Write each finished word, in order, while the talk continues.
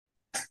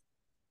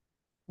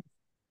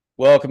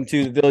Welcome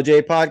to the Village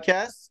A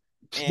podcast,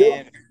 Yep.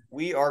 and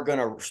we are going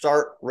to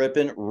start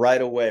ripping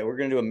right away. We're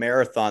going to do a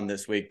marathon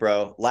this week,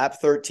 bro. Lap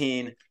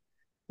 13.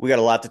 We got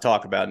a lot to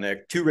talk about,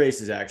 Nick. Two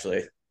races,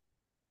 actually.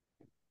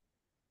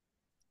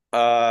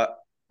 Uh,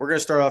 we're going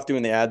to start off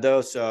doing the ad,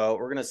 though. So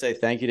we're going to say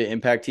thank you to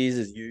Impact Tees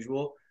as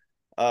usual.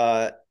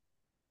 Uh,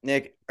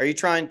 Nick, are you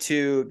trying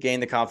to gain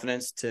the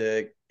confidence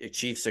to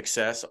achieve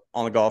success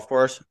on the golf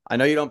course? I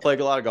know you don't play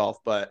a lot of golf,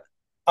 but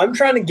I'm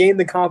trying to gain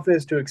the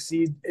confidence to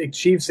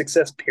achieve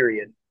success,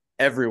 period.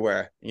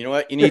 everywhere. You know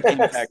what? You need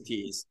Impact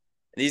Tees.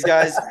 These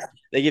guys,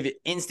 they give you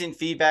instant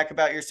feedback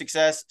about your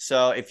success.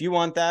 So if you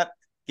want that,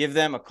 give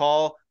them a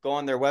call. Go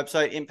on their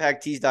website,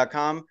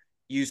 impacttees.com.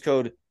 Use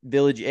code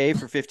VillageA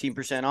for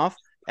 15% off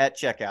at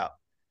checkout.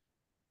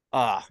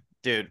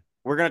 Dude,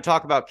 we're going to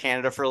talk about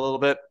Canada for a little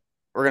bit.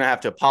 We're going to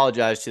have to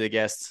apologize to the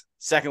guests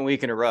second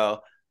week in a row,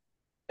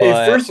 Hey,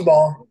 but first of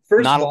all,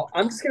 not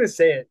I'm just gonna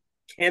say it.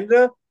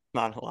 Canada,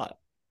 not a lot.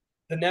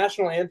 the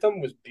national anthem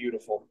was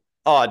beautiful.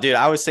 Oh, dude,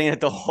 I was singing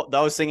it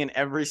I was singing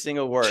every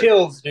single word.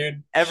 Chills,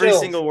 dude. Every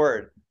Chills. single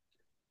word.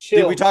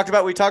 Dude, we Chills. talked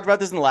about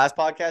this in the last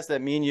podcast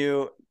that me and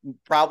you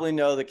probably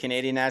know the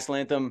Canadian national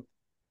anthem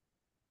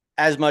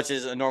as much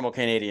as a normal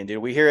Canadian,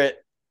 dude. We hear it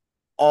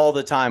all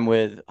the time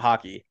with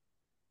hockey.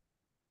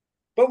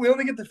 But we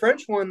only get the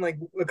French one like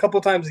a couple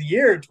times a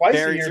year, twice a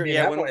Very year true. being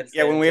Yeah, when Avalanche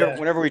yeah, fans. Yeah.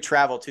 whenever we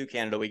travel to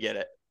Canada, we get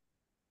it.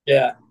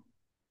 Yeah.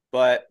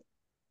 But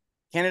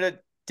Canada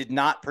did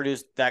not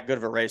produce that good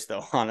of a race,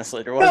 though.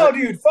 Honestly, there No, wasn't.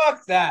 dude,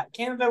 fuck that.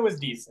 Canada was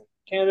decent.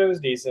 Canada was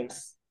decent.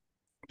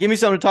 Give me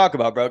something to talk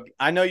about, bro.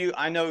 I know you.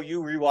 I know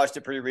you rewatched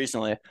it pretty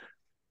recently.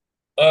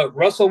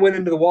 Russell went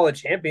into the wall of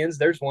champions.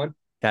 There's one.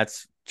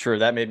 That's true.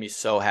 That made me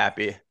so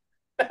happy.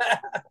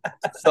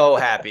 So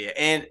happy.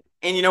 And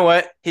you know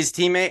what? His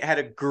teammate had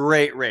a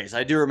great race.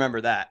 I do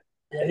remember that.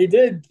 Yeah, he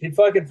did. He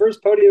fucking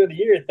first podium of the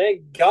year.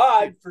 Thank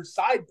God for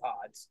side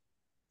pods.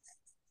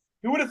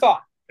 Who would have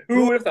thought? Who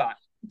Who, would have thought?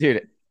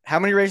 dude? How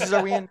many races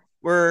are we in?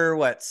 We're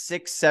what,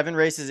 6, 7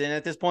 races in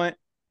at this point?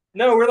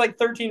 No, we're like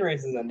 13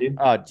 races in, dude.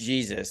 Oh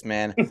Jesus,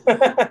 man!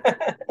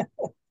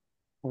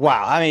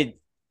 Wow. I mean,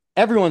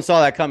 everyone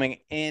saw that coming,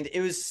 and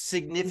it was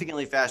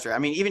significantly faster. I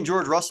mean, even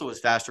George Russell was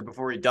faster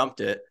before he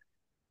dumped it.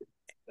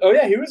 Oh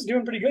yeah, he was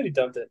doing pretty good. He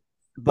dumped it.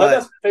 My But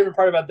best favorite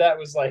part about that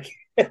was like,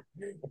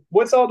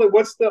 what's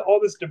the all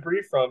this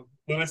debris from?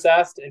 Lewis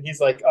asked, and he's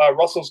like,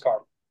 Russell's car.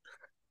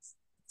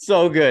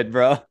 so good,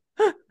 bro.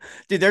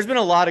 Dude, there's been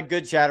a lot of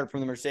good chatter from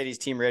the Mercedes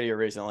team radio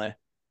recently.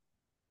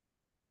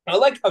 I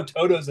like how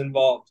Toto's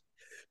involved.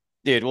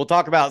 Dude, we'll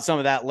talk about some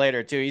of that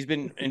later too. He's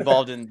been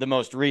involved in the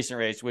most recent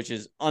race, which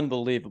is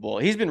unbelievable.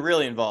 He's been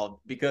really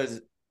involved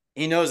because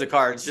he knows the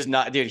car. It's just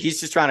not, dude. He's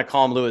just trying to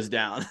calm Lewis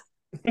down.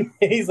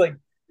 He's like,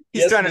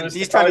 He's yes, trying to, Lewis, the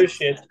he's trying car to, is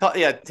shit.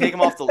 yeah, take him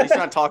off the. He's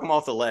trying to talk him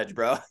off the ledge,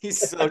 bro. He's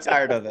so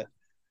tired of it.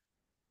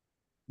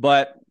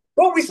 But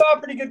Well, we saw a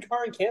pretty good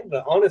car in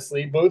Canada.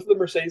 Honestly, both of the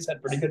Mercedes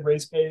had pretty good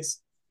race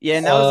pace. yeah,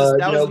 and that was the,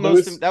 that You was know, the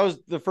most. Lewis. That was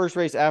the first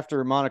race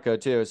after Monaco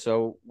too.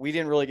 So we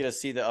didn't really get to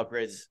see the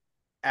upgrades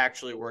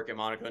actually work at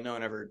Monaco.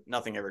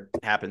 Nothing ever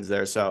happens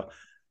there. So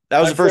that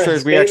was My the first friend,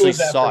 race we Spain actually was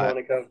after saw it.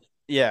 Monaco.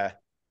 Yeah, And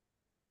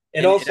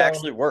and it also,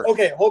 actually worked.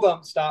 okay, hold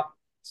on, stop,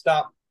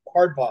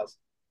 hard pause.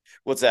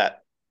 What's that?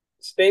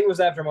 Spain was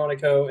after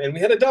Monaco, and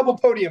we had a double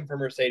podium for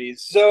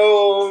Mercedes.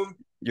 So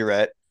You're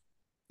right.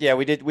 Yeah,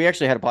 we did. We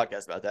actually had a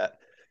podcast about that.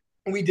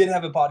 we did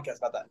have a podcast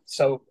about that.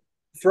 So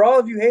for all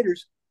of you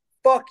haters,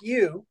 fuck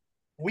you.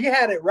 We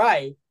had it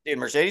right. Dude,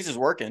 Mercedes is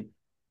working.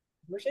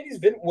 Mercedes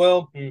been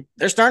well.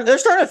 They're starting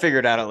to figure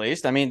it out at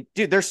least. I mean,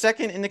 dude, they're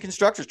second in the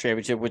constructors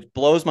championship, which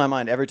blows my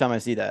mind every time I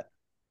see that.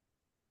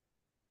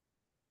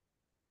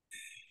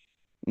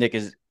 Nick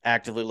is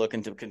actively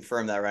looking to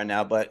confirm that right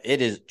now, but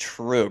it is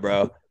true,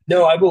 bro.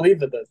 No, I believe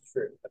that that's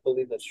true. I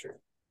believe that's true.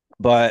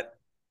 But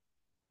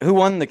who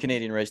won the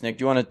Canadian race, Nick?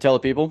 Do you want to tell the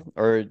people,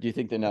 or do you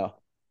think they know?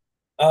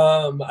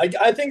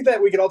 I think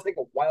that we could all take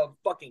a wild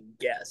fucking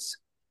guess.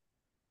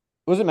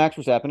 Was it Max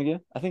Verstappen again?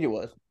 I think it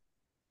was.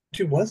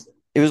 Who was it?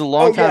 It was a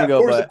long Oh time yeah, of ago,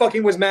 course it but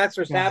fucking was Max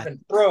God, Verstappen,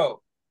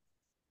 bro.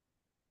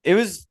 it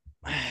was,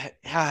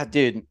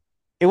 dude.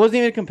 It wasn't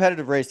even a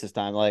competitive race this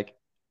time. Like,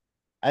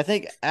 I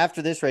think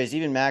after this race,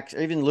 even Max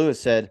or even Lewis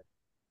said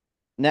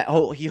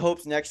he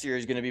hopes next year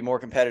is going to be more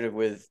competitive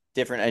with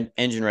different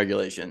engine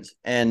regulations,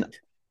 and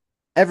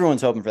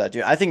everyone's hoping for that,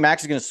 dude. I think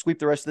Max is going to sweep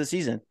the rest of the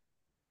season.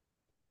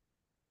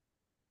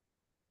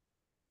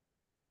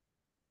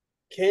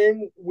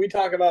 Can we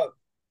talk about?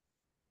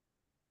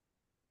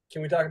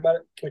 Can we talk about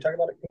it? Can we talk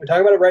about it? Can we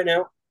talk about it right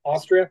now?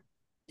 Austria.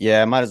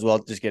 Yeah, might as well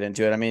just get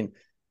into it. I mean,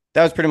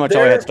 that was pretty much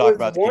all we had There to talk was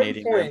about the one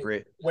Canadian Grand point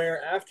Prix.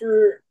 where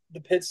after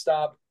the pit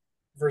stop,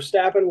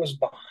 Verstappen was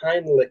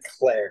behind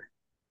Leclerc.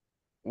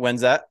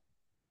 When's that?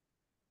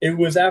 It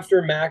was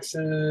after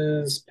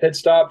Max's pit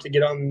stop to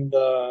get on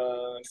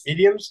the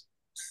mediums.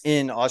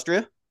 In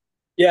Austria?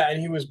 Yeah,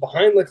 and he was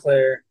behind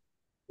Leclerc.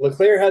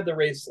 Leclerc had the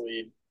race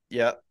lead.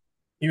 Yeah.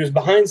 He was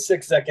behind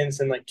 6 seconds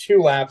in like 2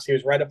 laps. He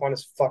was right up on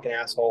his fucking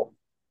asshole.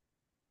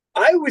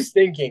 I was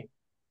thinking,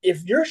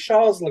 if you're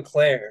Charles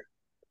Leclerc,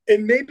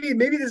 and maybe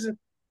this is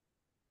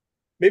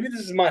maybe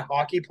this is my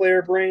hockey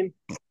player brain.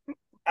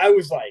 I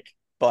was like,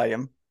 By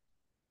him.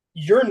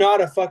 you're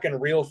not a fucking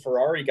real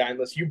Ferrari guy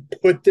unless you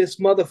put this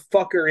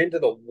motherfucker into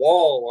the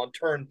wall on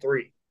turn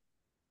 3.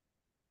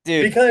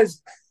 Dude,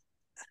 Because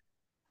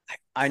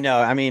I know.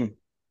 I mean,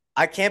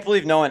 I can't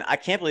believe no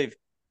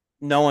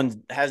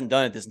one hasn't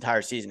done it this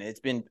entire season. It's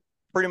been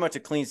pretty much a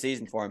clean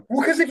season for him.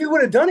 well, because if he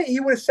would have done it, he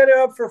would have set it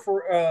up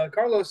for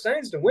Carlos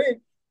Sainz to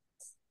win.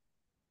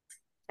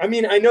 I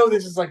mean, I know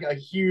this is like a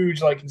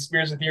huge like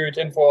conspiracy theory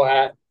tinfoil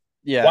hat.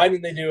 Yeah. Why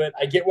didn't they do it?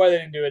 I get why they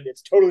didn't do it.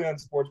 It's totally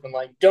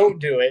unsportsmanlike. Don't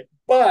do it.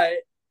 But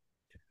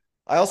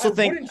why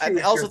wouldn't you I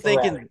if also you're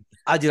think Ferrari?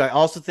 in I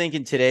also think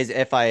in today's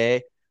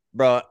FIA,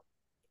 bro,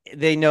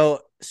 they know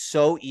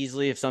so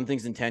easily if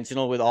something's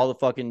intentional with all the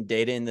fucking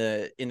data in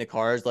the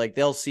cars. Like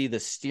they'll see the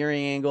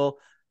steering angle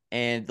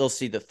and they'll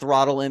see the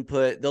throttle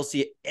input. They'll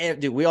see,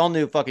 dude. We all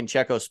knew fucking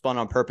Checo spun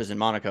on purpose in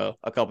Monaco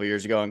a couple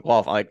years ago in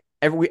qualifying.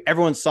 Like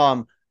everyone saw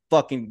him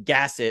fucking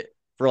gas it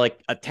for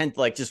like a tenth,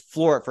 like just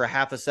floor it for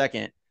half a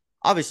second.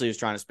 Obviously, he was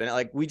trying to spin it.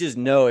 Like we just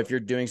know if you're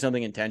doing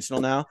something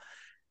intentional now,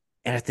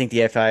 and I think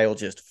the FIA will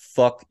just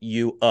fuck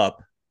you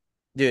up,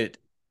 dude.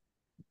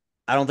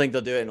 I don't think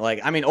they'll do it. And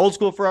like, I mean, old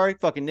school Ferrari,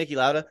 fucking Nicky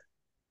Lauda,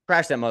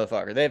 crash that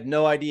motherfucker. They have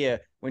no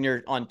idea when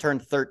you're on turn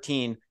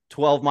 13,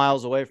 12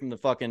 miles away from the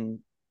fucking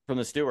from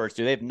the stewards,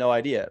 dude. They have no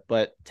idea.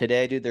 But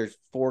today, dude, there's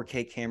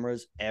 4K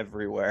cameras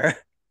everywhere.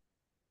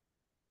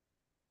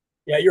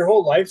 Yeah, your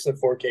whole life's a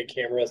 4K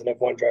camera as an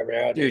F1 driver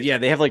Dude, nowadays. yeah,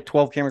 they have like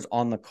 12 cameras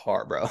on the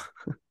car, bro.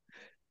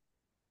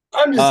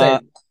 I'm just Uh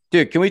saying.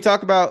 dude, can we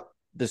talk about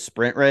the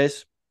sprint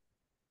race?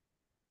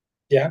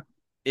 Yeah.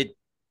 It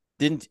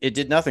it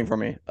did nothing for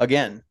me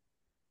again.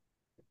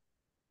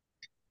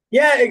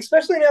 Yeah,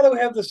 especially now that we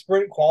have the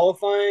sprint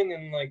qualifying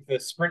and like the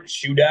sprint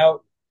shootout,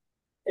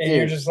 and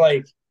you're Dude, just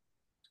like,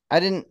 I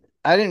didn't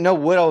I didn't know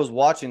what I was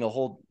watching the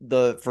whole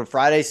the for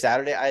Friday,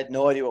 Saturday. I had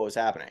no idea what was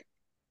happening.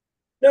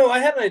 no, I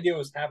had an idea what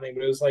was happening,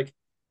 but it was like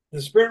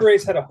the sprint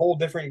race had a whole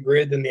different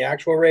grid than the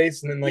actual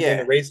race, and then like when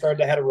the Yeah. race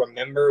started, I had to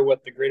remember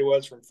what the grid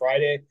was from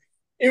Friday.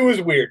 It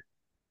was weird.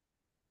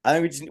 I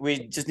think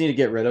we just need to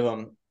get rid of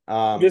them.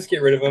 Just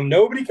get rid of them.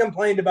 Nobody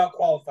complained about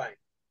qualifying.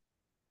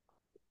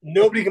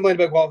 Nobody complained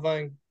about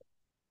qualifying.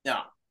 No,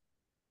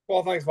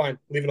 Qualifying's fine.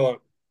 Leave it alone.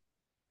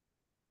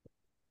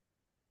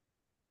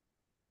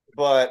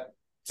 but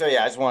so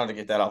yeah, I just wanted to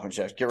get that off my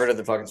chest. Get rid of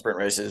the fucking sprint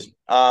races.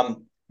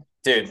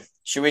 Dude,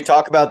 should we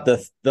talk about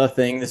the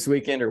thing this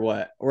weekend or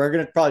what? We're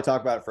gonna probably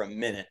talk about it for a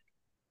minute.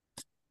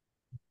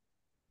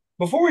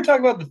 Before we talk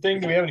about the thing,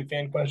 do we have any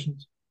fan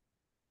questions?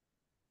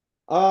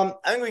 I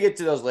think we get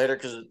to those later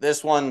because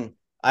this one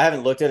I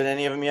haven't looked at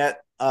any of them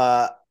yet.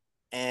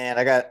 And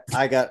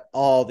I got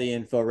all the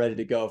info ready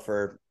to go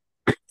for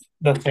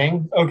The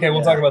thing? Okay,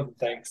 we'll talk yeah, about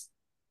the things.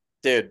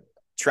 dude.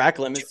 Track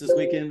limits this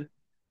weekend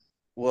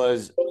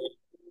was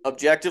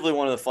objectively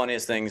one of the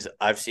funniest things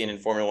I've seen in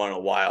Formula One in a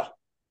while.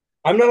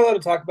 I'm not allowed to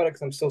talk about it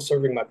because I'm still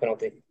serving my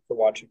penalty for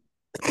watching.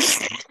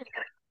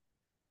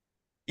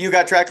 You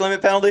got track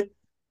limit penalty?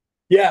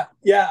 Yeah.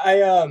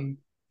 I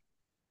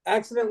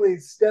accidentally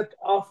stepped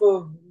off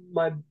of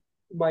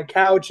my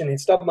couch and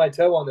stubbed my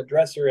toe on the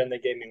dresser, and they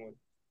gave me one.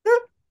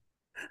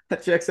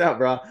 That checks out,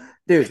 bro.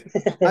 Dude,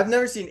 I've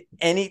never seen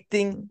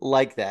anything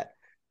like that.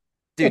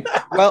 Dude,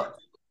 well,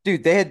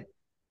 dude, they had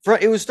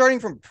it was starting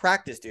from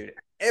practice, dude.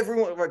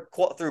 Everyone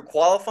through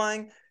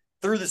qualifying,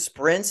 through the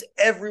sprints,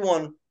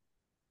 everyone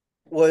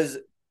was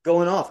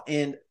going off.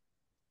 And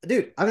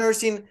dude, I've never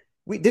seen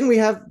we didn't we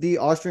have the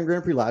Austrian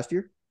Grand Prix last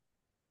year?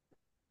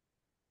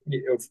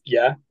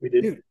 Yeah, we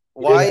did. Dude, We did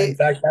why in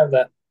fact have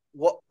that.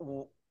 what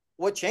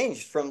what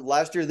changed from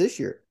last year to this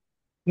year?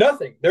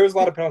 Nothing. There was a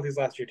lot of penalties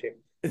last year too.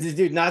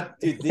 Dude, not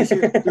dude. This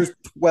year, there's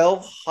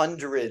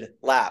 1,200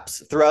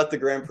 laps throughout the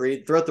Grand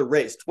Prix, throughout the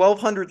race.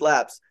 1,200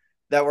 laps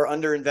that were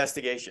under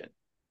investigation.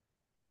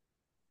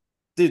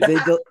 Dude,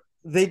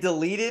 they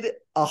deleted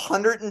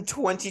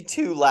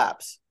 122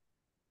 laps,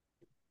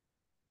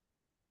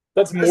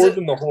 That's more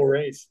than the whole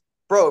race.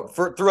 bro.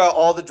 For throughout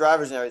all the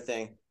drivers and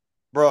everything,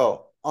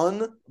 bro.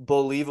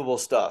 Unbelievable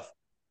stuff.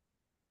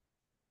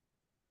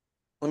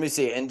 Let me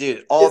see. And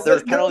dude, all It's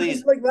there's like no,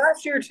 because penalties. like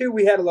last year too,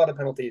 we had a lot of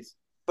penalties.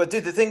 But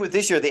dude, the thing with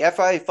this year, the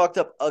FIA fucked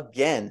up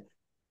again,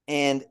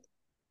 and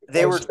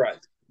they I was were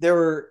surprised. they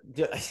were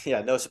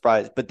yeah, no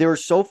surprise, but they were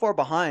so far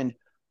behind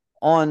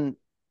on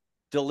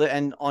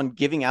and on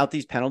giving out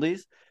these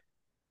penalties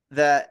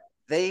that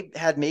they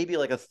had maybe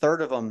like a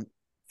third of them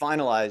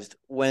finalized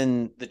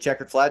when the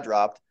checkered flag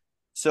dropped.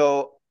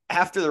 So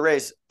after the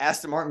race,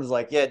 Aston Martin was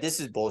like, "Yeah, this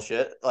is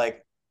bullshit.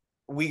 Like,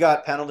 we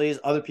got penalties,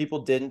 other people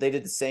didn't. They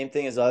did the same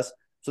thing as us."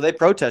 So they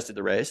protested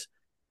the race,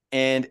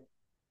 and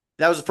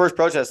that was the first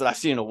protest that I've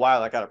seen in a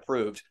while that got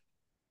approved.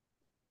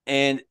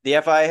 And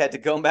the FIA had to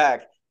go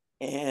back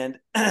and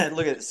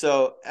look at it.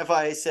 So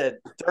FIA said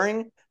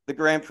during the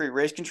Grand Prix,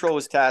 race control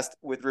was tasked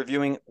with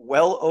reviewing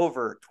well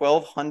over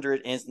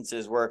 1,200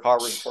 instances where a car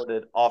was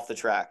reported off the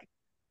track.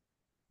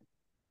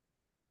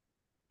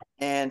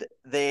 And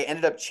they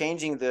ended up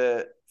changing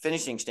the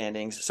finishing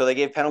standings. So they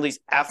gave penalties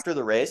after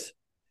the race.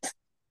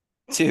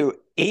 to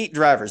 8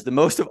 drivers, the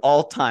most of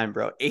all time,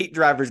 bro. 8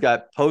 drivers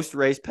got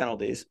post-race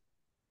penalties.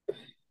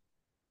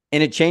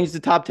 And it changed the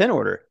top 10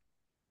 order.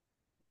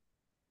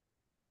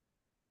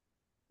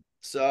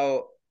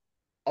 So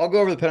I'll go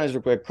over the penalties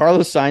real quick.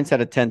 Carlos Sainz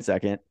had a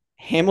 10-second.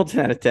 Hamilton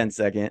had a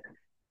 10-second.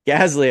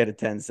 Gasly had a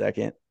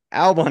 10-second.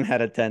 Albon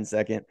had a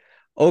 10-second.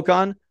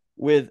 Ocon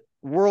with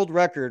world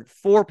record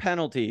 4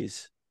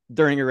 penalties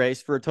during a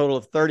race for a total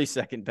of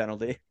 30-second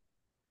penalty.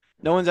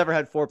 No one's ever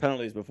had 4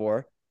 penalties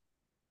before.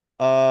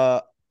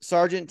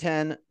 Sargent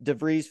 10,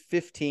 DeVries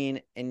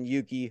 15, and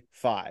Yuki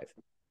 5.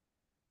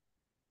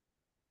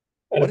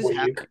 What is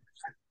happening?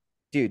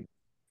 Dude.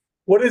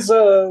 What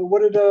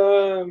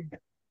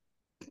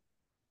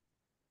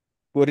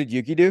did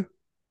Yuki do?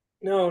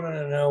 No.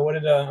 What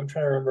did I'm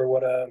trying to remember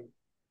what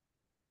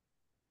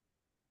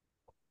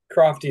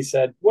Crofty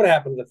said. What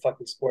happened to the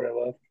fucking sport I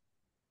love?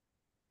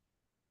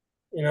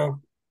 You know?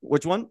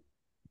 Which one?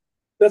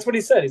 That's what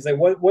he said. He's like,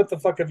 what the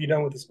fuck have you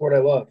done with the sport I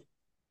love?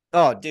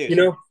 Oh, dude. You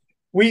know,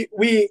 we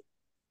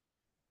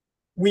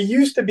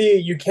used to be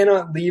you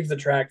cannot leave the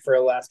track for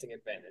a lasting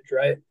advantage,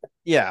 right?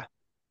 Yeah.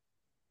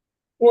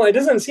 Well, it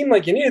doesn't seem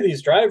like any of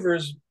these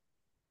drivers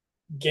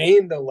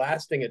gained a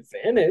lasting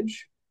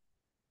advantage.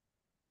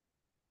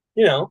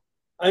 You know,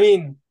 I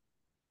mean,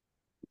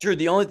 true.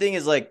 The only thing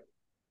is like,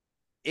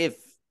 if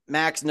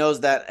Max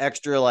knows that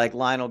extra, like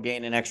Lionel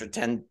gain an extra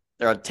 10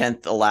 or a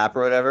 10th a lap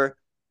or whatever,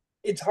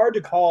 it's hard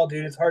to call,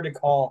 dude. It's hard to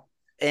call.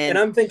 And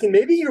I'm thinking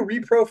maybe you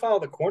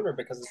reprofile the corner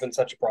because it's been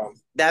such a problem.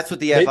 That's what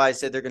the FI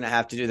said they're going to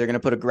have to do. They're going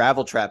to put a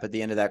gravel trap at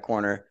the end of that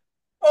corner.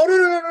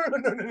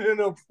 Oh,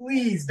 no,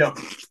 please don't.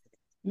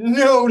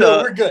 No,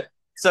 we're good.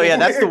 So yeah,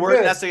 that's the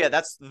worst.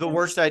 That's the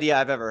worst idea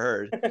I've ever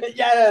heard.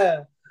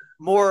 Yeah.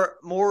 More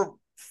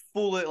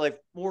foolish, like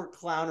more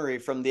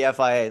clownery from the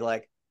FIA.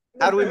 Like,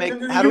 how do we make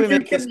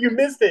this? You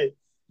missed it.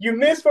 You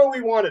missed what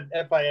we wanted,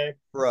 FIA.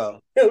 Bro.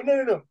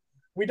 No.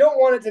 We don't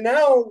want it to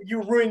now.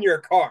 You ruin your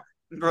car.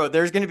 Bro,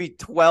 there's going to be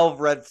 12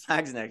 red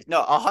flags next.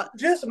 No,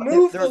 just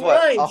move the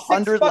line.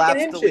 100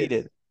 laps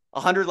deleted.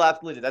 100 laps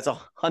deleted. That's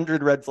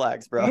 100 red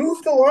flags, bro.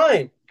 Move the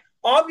line.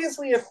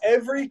 Obviously, if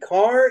every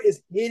car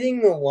is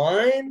hitting the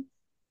line,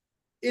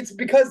 it's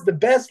because the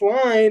best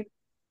line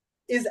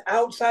is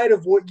outside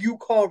of what you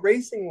call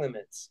racing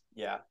limits.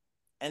 Yeah.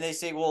 And they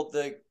say, well,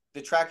 the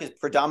track is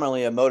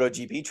predominantly a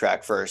MotoGP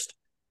track first.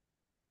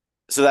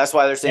 So that's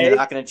why they're saying they're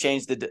not going to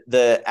change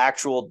the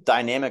actual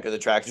dynamic of the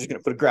track. They're just going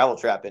to put a gravel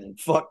trap in and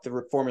fuck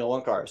the Formula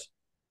One cars.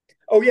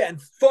 Oh, yeah, and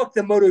fuck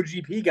the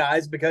MotoGP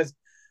guys, because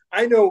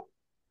I know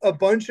a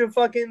bunch of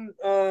fucking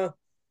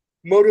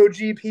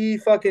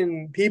MotoGP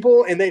fucking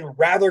people, and they'd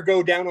rather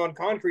go down on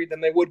concrete than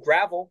they would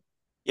gravel.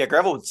 Yeah,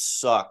 gravel would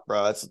suck,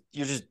 bro. It's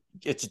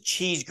a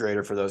cheese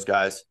grater for those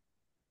guys.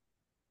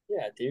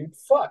 Yeah, dude.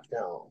 Fuck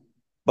no.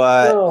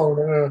 But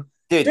no.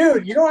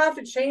 Dude, you don't have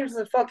to change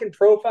the fucking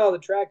profile of the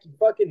track. You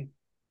fucking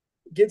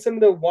get some of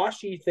the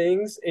washy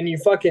things and you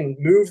fucking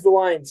move the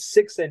line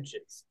 6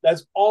 inches.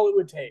 That's all it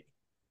would take.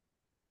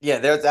 Yeah,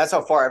 that's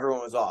how far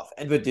everyone was off.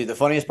 But dude, the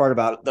funniest part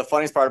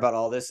about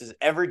all this is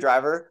every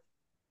driver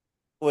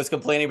was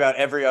complaining about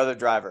every other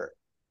driver.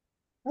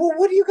 Well,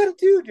 what are you gonna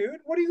do, dude?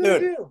 What are you gonna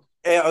do?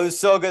 It was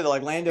so good.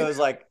 Like Lando was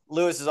like,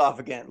 Lewis is off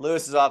again,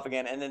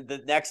 and then the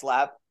next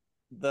lap,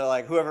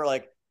 whoever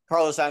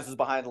Carlos Sainz was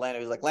behind Lando.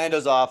 He was like,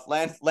 Lando's off,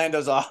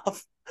 Lando's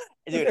off.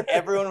 Dude,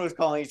 everyone was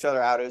calling each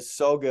other out. It was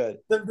so good.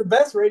 The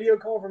best radio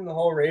call from the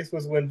whole race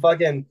was when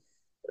fucking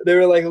they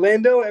were like,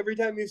 Lando, every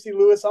time you see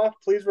Lewis off,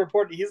 please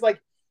report it. He's like,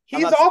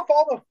 he's off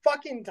all the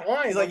fucking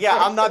time. He's like,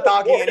 I'm not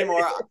talking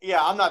anymore.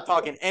 Yeah, I'm not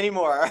talking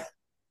anymore.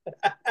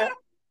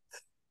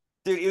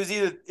 Dude, it was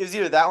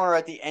either that one or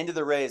at the end of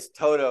the race,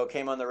 Toto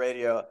came on the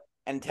radio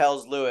and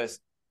tells Lewis,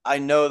 I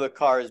know the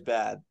car is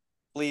bad.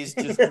 Please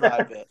just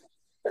drive it.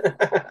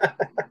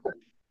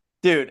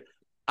 Dude,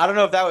 I don't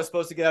know if that was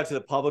supposed to get out to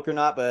the public or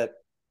not, but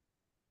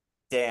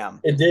damn.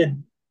 It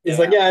did. He's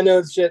like, yeah, I know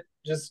it's shit.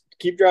 Just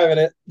keep driving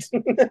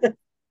it.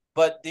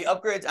 But the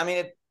upgrades, I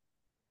mean,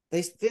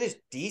 they finished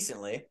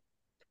decently.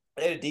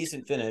 They had a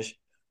decent finish.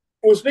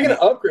 Well, speaking of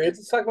upgrades,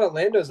 let's talk about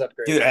Lando's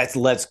upgrades. Dude,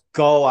 let's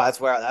go.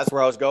 That's where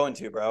I was going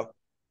to, bro.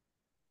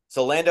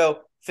 So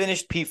Lando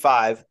finished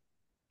P5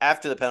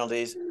 after the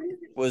penalties,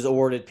 was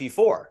awarded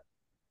P4.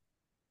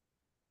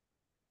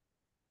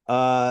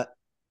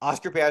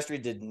 Oscar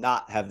Piastri did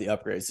not have the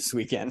upgrades this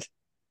weekend.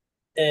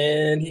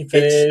 And he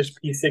finished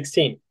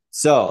P16.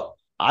 So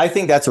I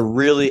think that's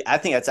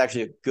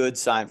actually a good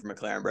sign for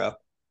McLaren, bro.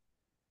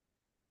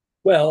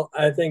 Well,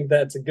 I think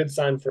that's a good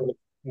sign for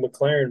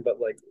McLaren, but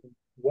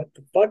what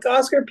the fuck,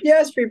 Oscar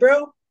Piastri,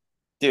 bro?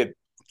 Dude,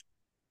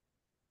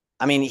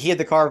 I mean, he had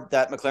the car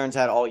that McLaren's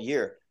had all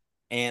year,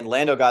 and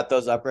Lando got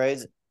those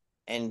upgrades.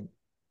 And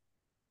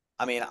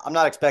I mean, I'm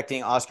not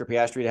expecting Oscar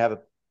Piastri to have a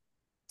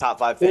top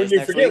 5 finish. Well,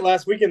 you forget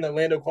last weekend that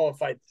Lando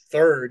qualified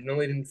 3rd and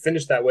only didn't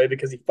finish that way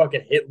because he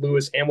fucking hit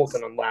Lewis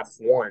Hamilton on lap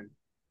 1.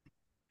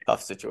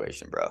 Tough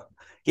situation, bro.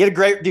 He had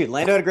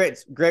Lando had a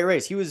great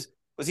race. Was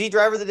he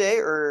driver of the day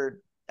or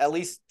at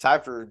least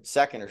tied for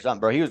 2nd or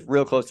something, bro? He was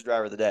real close to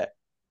driver of the day.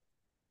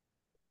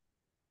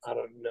 I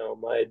don't know.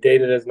 My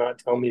data does not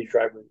tell me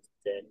driver is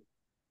dead.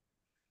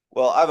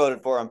 Well, I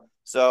voted for him,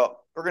 so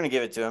we're gonna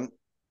give it to him.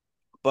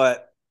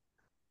 But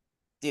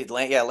dude,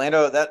 yeah,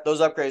 Lando, that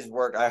those upgrades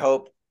work. I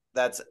hope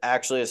that's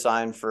actually a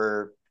sign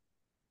for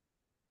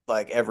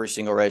like every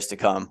single race to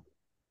come.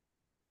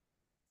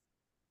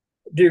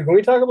 Dude, can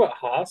we talk about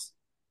Haas?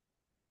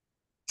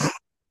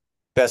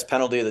 Best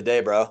penalty of the day,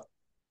 bro.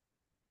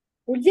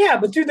 Well, yeah,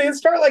 but dude, they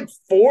start like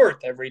fourth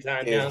every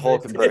time Dude, now. They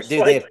Hulkenberg. finish Dude, they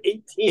like have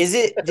 18th. is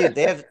it dude,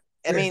 they have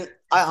I mean,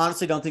 I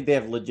honestly don't think they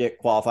have legit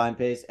qualifying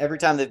pace. Every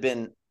time they've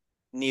been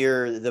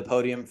near the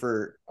podium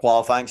for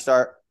qualifying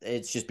start,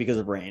 it's just because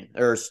of rain.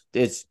 Or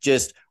it's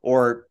just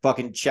or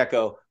fucking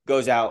Checo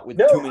goes out with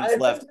two No, minutes I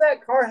left. think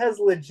that car has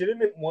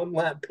legitimate one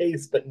lap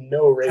pace, but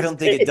no I race don't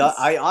think it does. pace.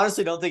 I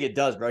honestly don't think it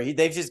does, bro.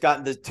 They've just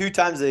gotten the two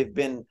times they've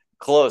been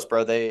close,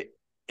 bro.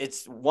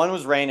 It's one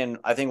was rain and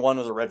I think one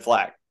was a red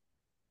flag.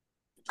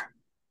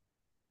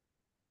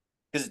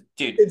 Because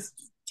dude, It's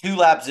 2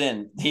 laps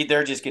in,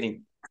 they're just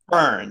getting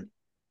burned.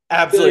 they're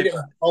Absolutely getting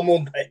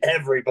pummeled by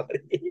everybody.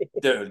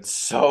 dude,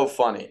 so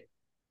funny.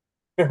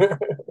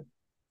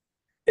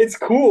 It's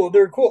cool.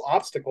 They're a cool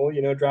obstacle,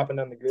 dropping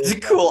down the It's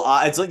grid. cool.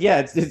 It's like yeah,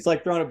 it's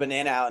like throwing a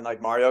banana out in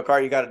like Mario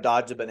Kart. You got to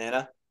dodge a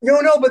banana. No,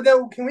 but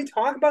then can we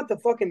talk about the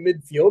fucking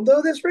midfield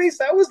though? This race,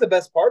 that was the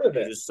best part of It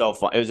was it. just so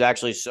fun. It was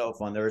actually so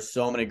fun. There were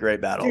so many great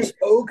Dude, battles.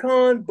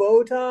 Ocon,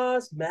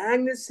 Botas,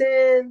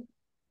 Magnussen,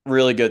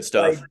 Really good like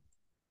stuff.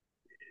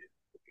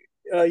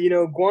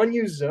 Guan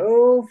Yu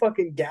Zhou,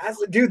 fucking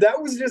Gasly. Dude,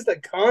 that was just a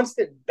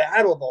constant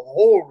battle the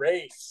whole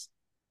race.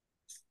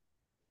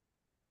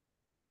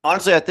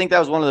 Honestly, I think that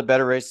was one of the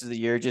better races of the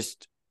year.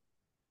 Just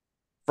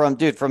from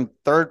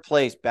third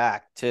place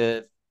back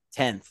to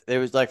 10th. It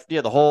was like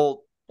yeah, the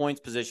whole points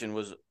position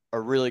was a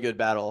really good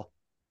battle.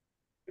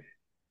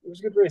 It was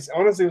a good race.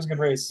 Honestly, it was a good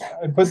race.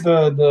 I put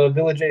the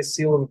Village A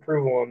seal of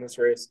approval on this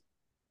race.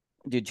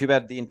 Dude, too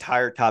bad the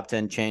entire top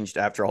 10 changed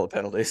after all the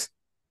penalties.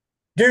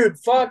 Dude,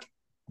 fuck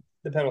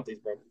the penalties,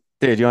 bro.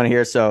 Dude, you want to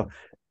hear? So,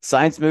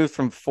 Sainz moved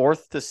from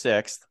 4th to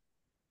 6th,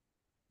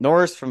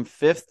 Norris from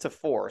 5th to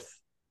 4th,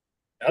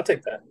 I'll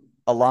take that.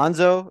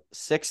 Alonso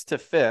 6th to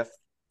 5th,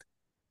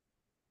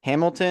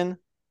 Hamilton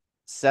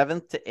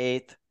 7th to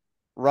 8th,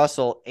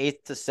 Russell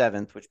 8th to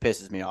 7th, which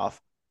pisses me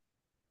off.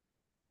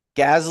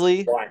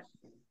 Gasly, Why?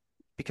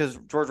 because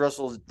George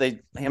Russell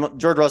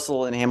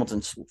and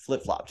Hamilton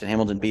flip flopped and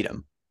Hamilton beat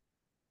him.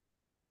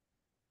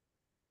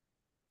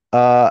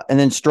 And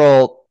then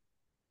Stroll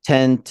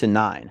 10 to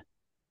 9.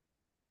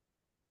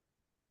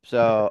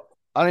 So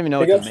I don't even know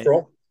Big what up to make.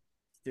 Stroll.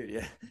 Dude,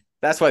 yeah.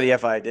 That's why the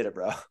FI did it,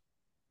 bro.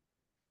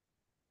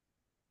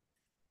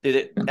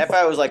 Dude,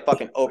 FI was like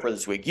fucking Oprah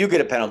this week. You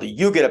get a penalty.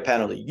 You get a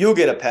penalty. You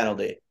get a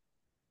penalty.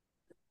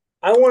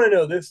 I want to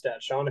know this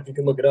stat, Sean, if you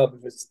can look it up,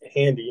 if it's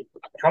handy.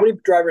 How many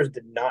drivers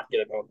did not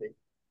get a penalty?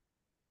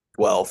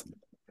 12.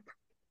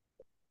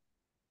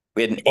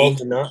 We had 12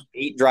 did not?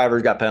 8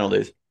 drivers got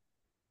penalties.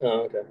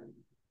 Oh, okay.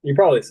 You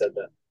probably said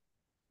that.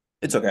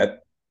 It's okay.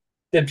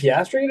 Did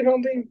Piastri get a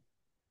penalty?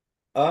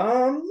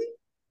 Um,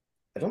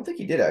 I don't think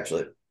he did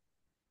actually.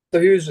 So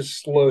he was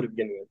just slow to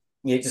begin with.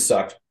 Yeah, he just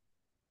sucked.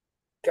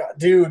 God,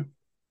 dude.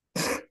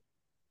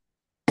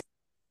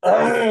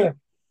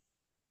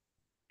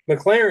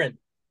 McLaren.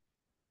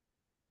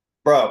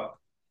 Bro,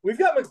 We've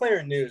got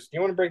McLaren news. Do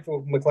you want to break the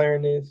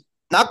McLaren news?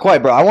 not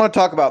quite, bro. I want to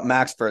talk about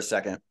Max for a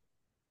second.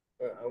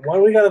 Why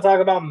do we got to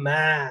talk about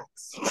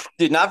Max?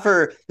 Dude, not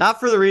for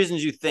the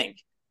reasons you think.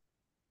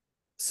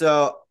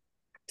 So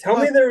Tell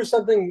me there was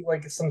something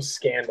like some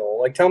scandal.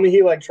 Like, tell me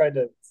he like tried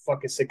to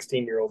fuck a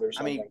 16-year-old or I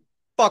something. mean,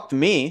 fucked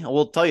me. I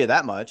will tell you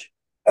that much.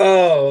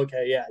 Oh,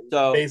 okay, yeah.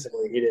 So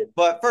basically, he did.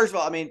 but first of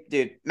all, I mean,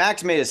 dude,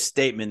 Max made a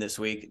statement this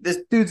week. This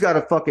dude's got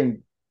a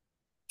fucking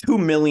 2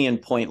 million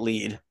point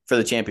lead for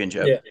the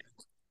championship. Yeah.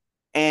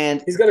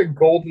 And He's got a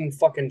golden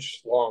fucking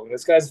schlong.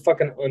 This guy's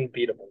fucking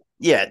unbeatable.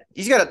 yeah,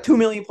 he's got a 2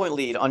 million point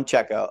lead on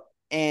Checo.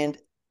 And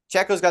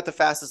Checo's got the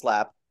fastest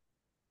lap.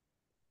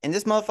 And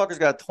this motherfucker's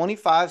got a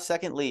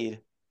 25-second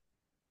lead.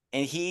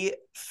 And he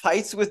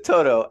fights with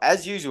Toto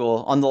as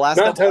usual on the last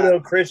Not couple Toto,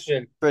 laps.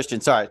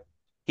 Christian, sorry.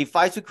 He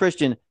fights with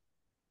Christian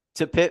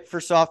to pit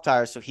for soft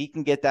tires so he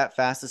can get that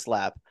fastest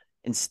lap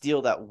and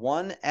steal that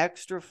one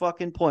extra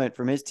fucking point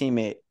from his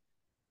teammate.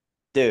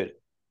 Dude,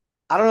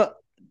 I don't know.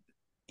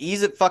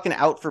 He's a fucking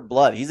out for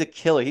blood. He's a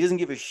killer. He doesn't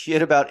give a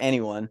shit about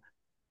anyone.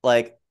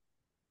 Like,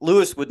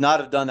 Lewis would not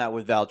have done that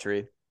with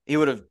Valtteri. He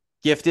would have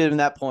gifted him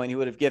that point. He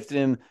would have gifted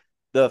him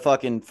the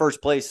fucking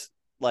first place,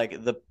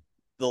 like the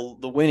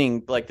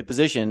winning, like the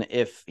position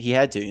if he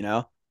had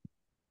to,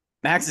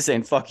 Max is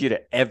saying fuck you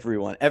to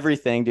everyone,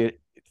 everything, dude.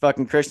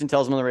 Fucking Christian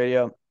tells him on the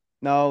radio,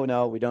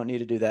 no, we don't need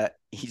to do that.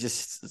 He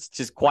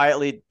just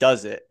quietly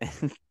does it.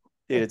 Dude,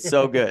 it's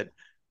so good.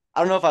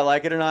 I don't know if I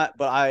like it or not,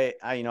 but I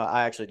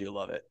actually do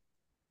love it.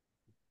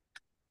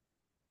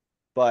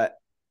 But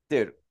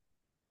dude,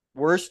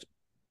 worst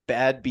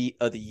bad beat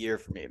of the year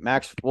for me.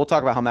 Max, we'll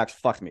talk about how Max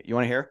fucked me. You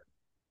want to hear?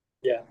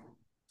 Yeah.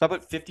 So I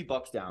put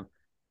 $50 down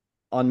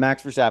on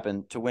Max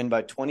Verstappen to win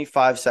by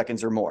 25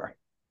 seconds or more.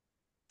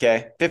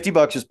 Okay.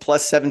 $50 was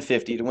plus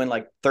 750 to win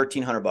like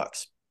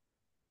 $1,300.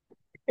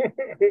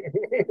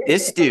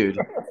 This dude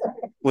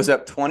was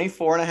up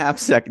 24 and a half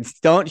seconds.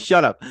 Don't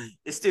shut up.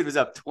 This dude was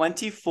up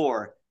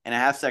 24 and a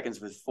half seconds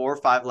with 4 or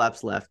 5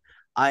 laps left.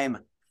 I am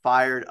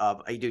fired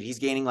up. Dude, he's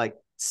gaining like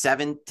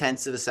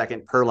 0.7 of a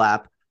second per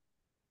lap.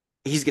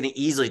 He's going to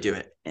easily do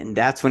it. And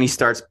that's when he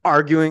starts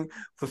arguing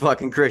with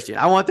fucking Christian.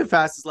 I want the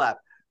fastest lap.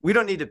 We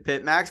don't need to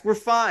pit, Max. We're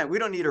fine. We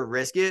don't need to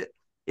risk it.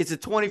 It's a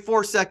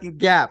 24-second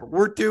gap.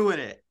 We're doing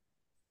it.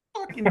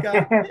 Fucking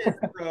got this,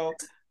 bro.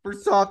 For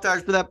soft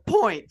tires for that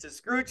point to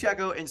screw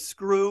Checo and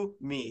screw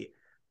me,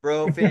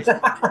 bro. Finished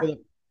with a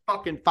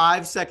fucking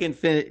 5-second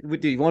finish.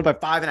 Dude, you won by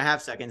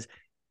 5.5 seconds.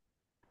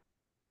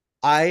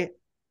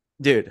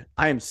 Dude,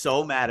 I am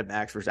so mad at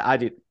Max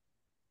Verstappen.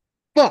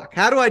 Fuck,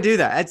 how do I do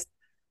that?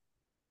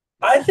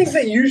 I think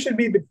that you should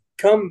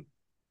become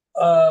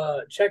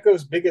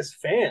Checo's biggest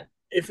fan.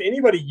 If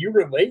anybody, you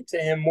relate to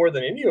him more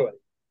than anybody.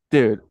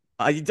 Dude,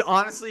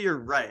 honestly, you're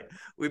right.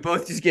 We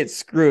both just get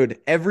screwed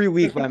every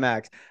week by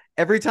Max.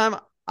 Every time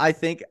I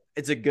think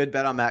it's a good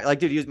bet on Max. Like,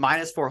 dude, he was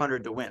minus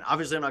 400 to win.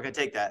 Obviously, I'm not going to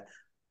take that.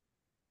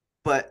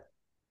 But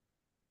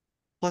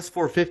plus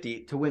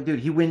 450 to win, dude,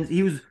 he wins.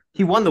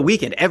 He won the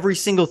weekend. Every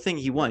single thing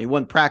he won. He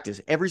won practice.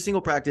 Every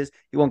single practice.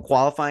 He won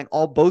qualifying,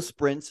 both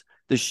sprints,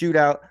 the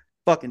shootout,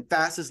 fucking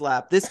fastest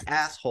lap. This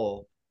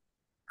asshole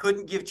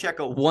couldn't give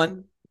Checo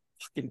one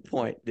fucking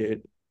point,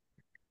 dude.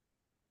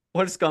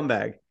 What a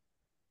scumbag.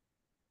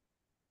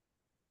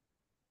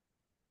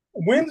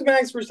 When's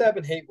Max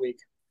Verstappen hate week?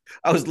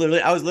 I was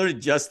literally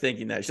just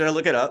thinking that. Should I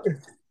look it up?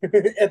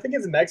 I think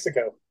it's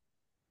Mexico.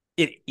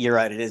 You're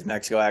right. It is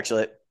Mexico,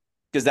 actually,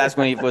 because that's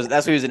when he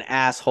was an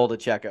asshole to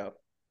Checo.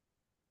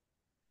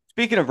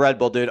 Speaking of Red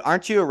Bull, dude,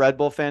 aren't you a Red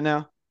Bull fan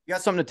now? You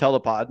got something to tell the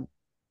pod?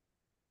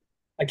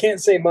 I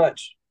can't say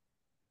much,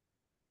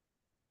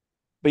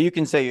 but you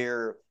can say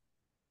you're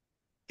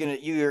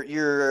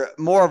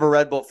more of a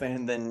Red Bull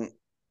fan than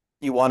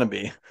you want to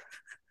be.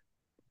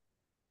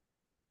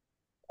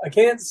 I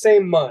can't say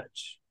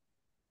much,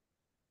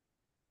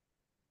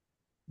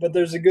 but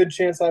there's a good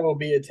chance I will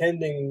be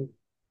attending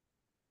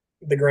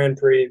the Grand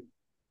Prix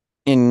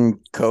in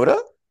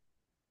Coda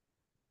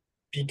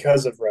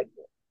because of Red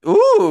Bull.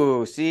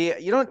 Ooh, see,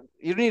 you don't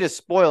need to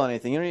spoil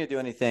anything. You don't need to do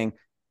anything.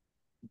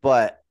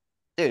 But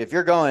dude, if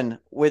you're going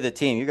with a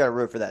team, you got to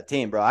root for that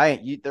team, bro.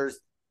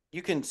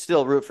 You can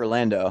still root for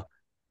Lando,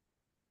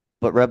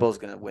 but Red Bull's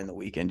going to win the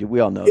weekend. Dude, we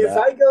all know that. If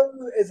I go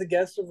as a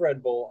guest of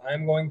Red Bull,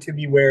 I'm going to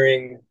be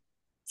wearing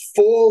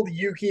full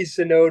Yuki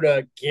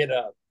Tsunoda get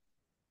up.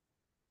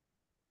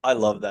 I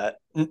love that.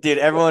 Dude,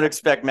 everyone would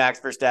expect Max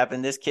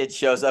Verstappen. This kid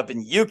shows up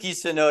in Yuki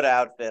Tsunoda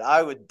outfit.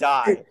 I would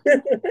die.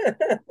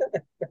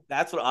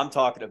 That's what I'm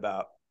talking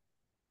about.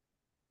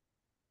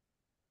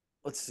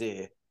 Let's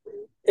see.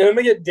 And I'm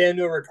going to get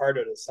Daniel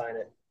Ricciardo to sign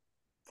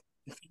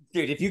it.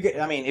 Dude, if you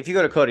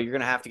go to Coda, you're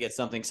going to have to get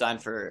something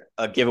signed for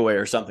a giveaway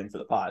or something for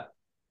the pod.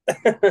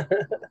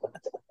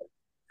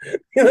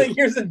 Like,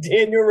 here's a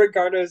Daniel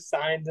Ricciardo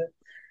signed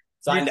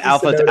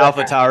Alpha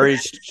Tauri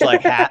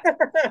like hat.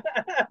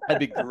 That'd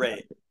be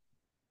great.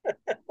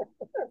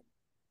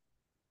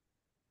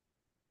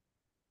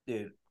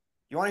 Dude,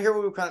 you want to hear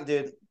what we kind of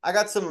did? I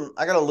got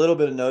a little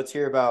bit of notes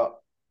here about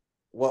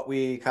what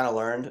we kind of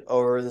learned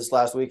over this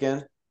last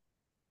weekend.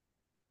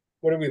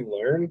 What did we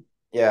learn?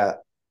 Yeah.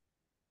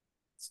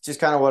 It's just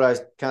kind of what I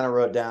kind of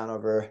wrote down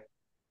over,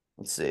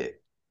 let's see,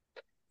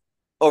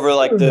 over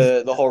like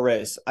the whole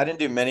race. I didn't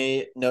do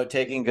many note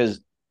taking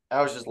because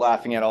I was just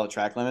laughing at all the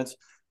track limits.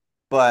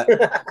 But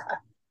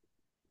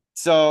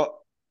so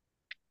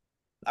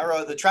I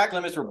wrote the track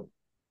limits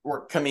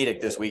were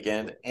comedic this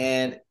weekend,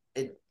 and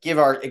it gave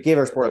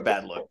our sport a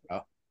bad look,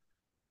 bro.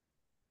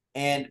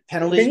 And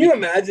penalties. Can you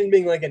imagine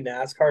being like a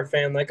NASCAR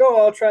fan, like,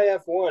 oh, I'll try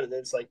F1, and then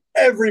it's like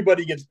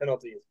everybody gets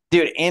penalties,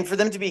 dude. And for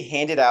them to be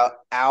handed out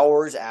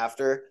hours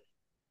after,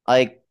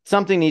 like,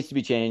 something needs to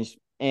be changed.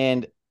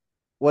 And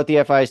what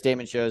the FIA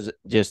statement shows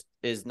just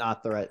is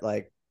not the right.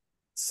 Like,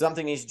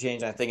 something needs to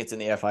change. And I think it's in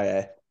the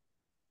FIA.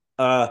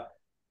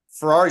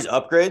 Ferrari's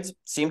upgrades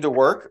seemed to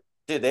work.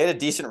 Dude, they had a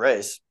decent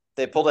race.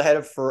 They pulled ahead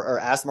of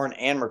Aston Martin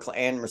and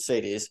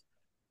Mercedes.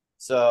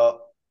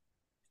 So,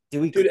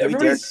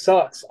 everybody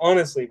sucks,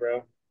 honestly,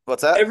 bro.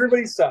 What's that?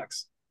 Everybody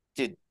sucks.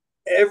 Dude.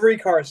 Every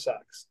car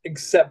sucks,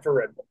 except for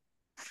Red Bull.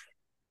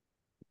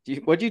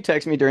 What'd you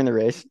text me during the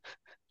race?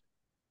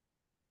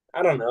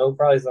 I don't know.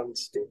 Probably something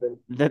stupid.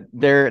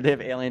 They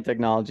have alien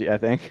technology, I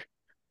think.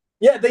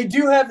 Yeah, they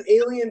do have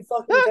alien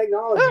fucking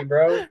technology,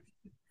 bro.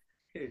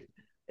 Dude,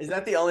 is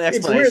that the only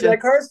explanation? It's weird.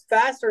 That car's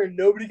faster and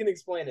nobody can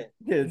explain it.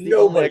 Dude, it's the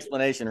only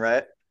explanation,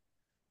 right?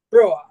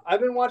 Bro, I've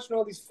been watching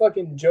all these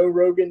fucking Joe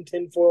Rogan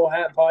tinfoil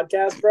hat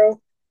podcasts,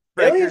 bro.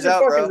 Aliens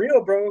are fucking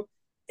real, bro.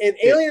 And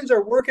aliens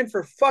are working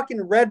for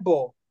fucking Red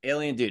Bull.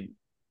 Alien, dude.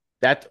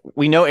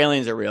 We know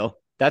aliens are real.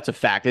 That's a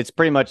fact. It's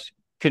pretty much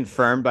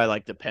confirmed by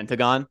like the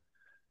Pentagon.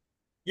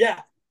 Yeah.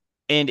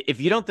 And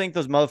if you don't think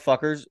those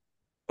motherfuckers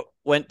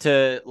went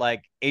to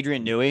like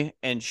Adrian Newey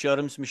and showed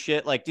him some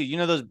shit, like, dude, you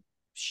know those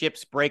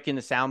ships breaking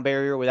the sound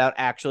barrier without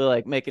actually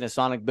like making a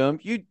sonic boom.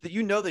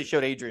 You know they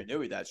showed Adrian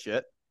Newey that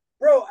shit.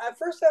 Bro, at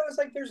first I was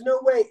like, there's no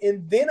way.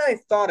 And then I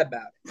thought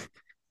about it.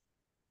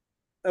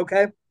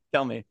 Okay.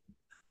 Tell me.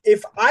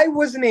 If I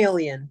was an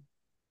alien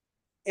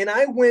and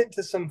I went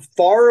to some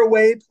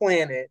faraway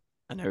planet,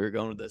 I know you're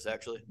going with this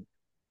actually.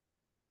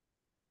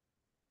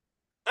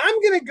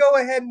 I'm going to go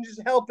ahead and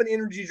just help an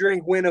energy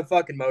drink win a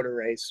fucking motor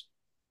race.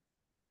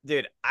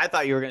 Dude, I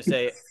thought you were going to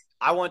say,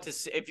 I want to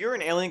see, if you're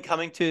an alien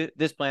coming to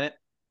this planet,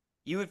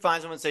 you would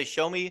find someone and say,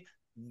 show me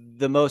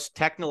the most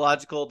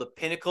technological, the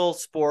pinnacle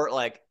sport.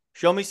 Like,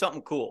 show me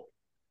something cool.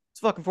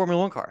 It's a fucking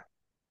Formula One car.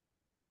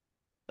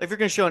 Like, if you're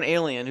going to show an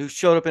alien who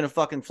showed up in a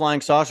fucking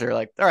flying saucer,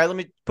 like, all right, let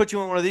me put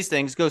you in one of these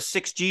things, go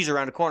 6 Gs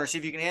around a corner, see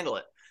if you can handle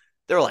it.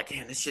 They were like,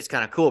 damn, this shit's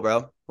kind of cool,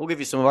 bro. We'll give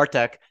you some of our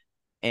tech.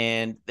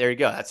 And there you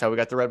go. That's how we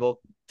got the Red Bull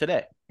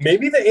today.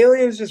 Maybe the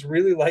aliens just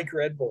really like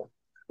Red Bull.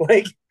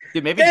 Like,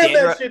 dude, maybe damn,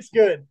 that shit's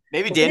good.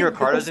 Maybe Daniel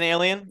Ricciardo's an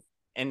alien,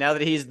 and now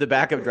that he's the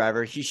backup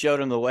driver, he showed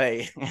him the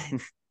way.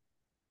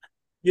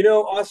 You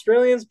know,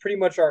 Australians pretty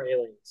much are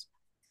aliens.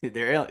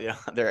 They're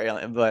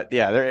alien, but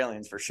yeah, they're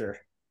aliens for sure.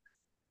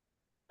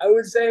 I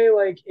would say,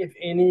 like, if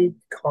any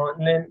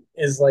continent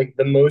is like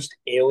the most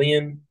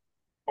alien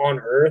on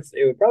Earth,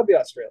 it would probably be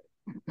Australia.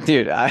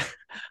 Dude, I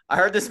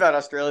heard this about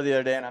Australia the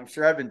other day, and I'm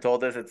sure I've been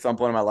told this at some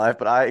point in my life,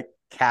 but I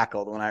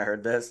cackled when I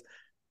heard this,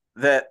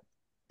 that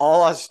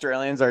all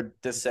Australians are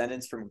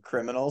descendants from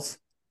criminals.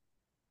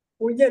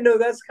 Well, yeah, no,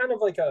 that's kind of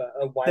like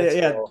a wide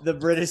scale. Yeah, the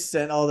British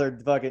sent all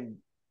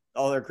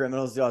their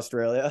criminals to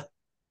Australia.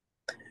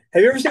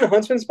 Have you ever seen a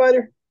huntsman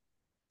spider?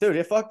 Dude,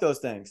 yeah, fuck those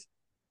things.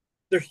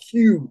 They're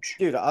huge.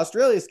 Dude,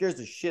 Australia scares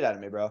the shit out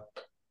of me, bro.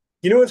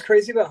 You know what's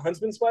crazy about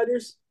huntsman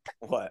spiders?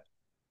 What?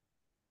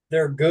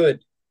 They're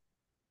good.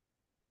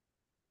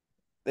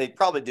 They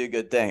probably do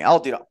good things.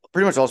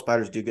 Pretty much all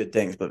spiders do good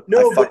things, but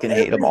no, I fucking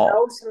hate them all.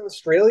 House in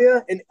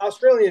Australia and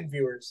Australian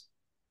viewers,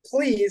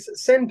 please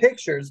send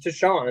pictures to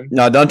Sean.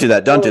 No, don't do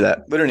that. Don't do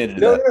that. We don't need to do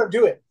that. No,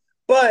 do it.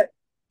 But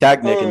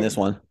tag Nick in this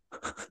one.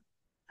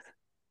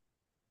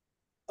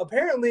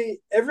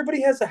 Apparently,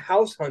 everybody has a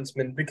house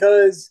huntsman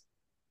because.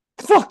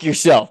 Fuck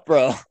yourself,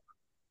 bro.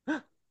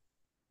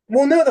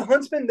 Well, no, the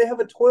huntsman, they have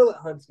a toilet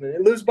huntsman.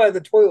 It lives by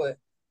the toilet.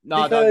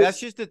 No, dog,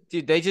 that's just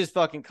dude. They just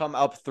fucking come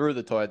up through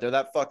the toilet. They're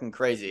that fucking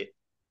crazy.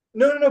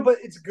 No, but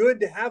it's good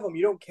to have them.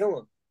 You don't kill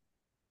them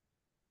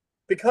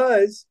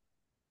because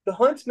the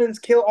huntsmen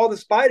kill all the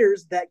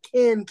spiders that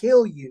can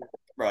kill you.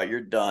 Bro,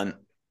 you're done.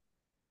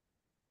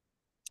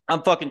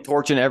 I'm fucking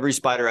torching every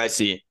spider I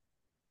see.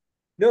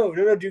 No,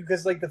 dude,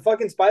 because like the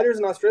fucking spiders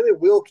in Australia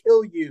will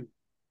kill you.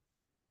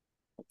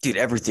 Dude,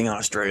 everything in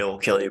Australia will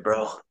kill you,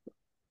 bro.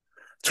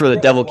 That's where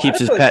the devil keeps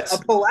his pets. A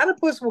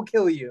platypus will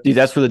kill you. Dude,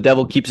 that's where the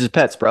devil keeps his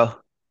pets, bro.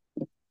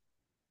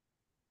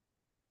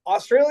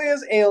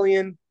 Australia's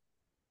alien.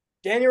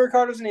 Daniel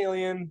Ricciardo's an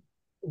alien.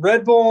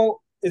 Red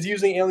Bull is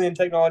using alien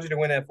technology to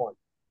win F1.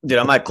 Dude,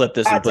 I might clip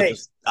this and put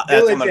this.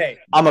 I'm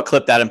gonna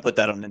clip that and put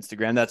that on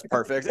Instagram. That's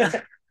perfect.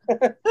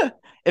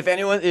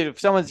 If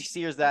someone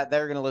sees that,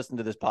 they're gonna listen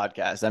to this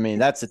podcast. I mean,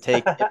 that's a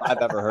take if I've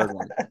ever heard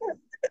one.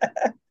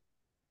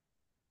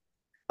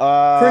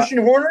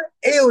 Christian Horner,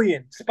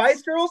 alien.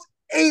 Spice Girls,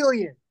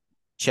 alien.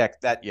 Check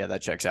that. Yeah,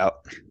 that checks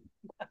out.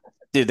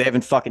 Dude, they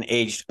haven't fucking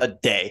aged a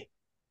day.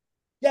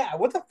 Yeah,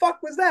 what the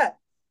fuck was that?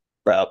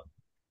 Bro.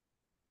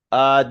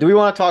 Do we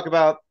want to talk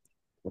about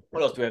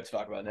what else do we have to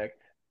talk about, Nick?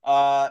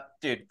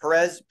 Dude,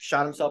 Perez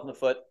shot himself in the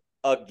foot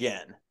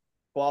again.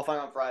 Qualifying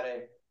on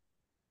Friday.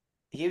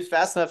 He was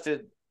fast enough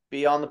to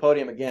be on the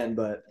podium again,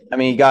 but I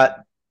mean, he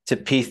got to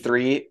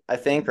P3, I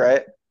think,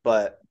 right?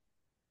 But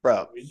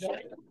bro,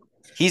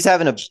 he's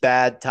having a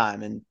bad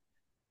time, and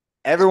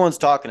everyone's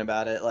talking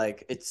about it.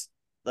 Like it's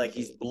like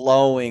he's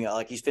blowing,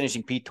 like he's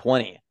finishing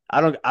P20.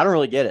 I don't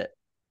really get it.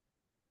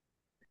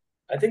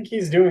 I think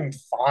he's doing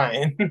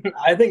fine.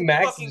 I think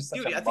Max is such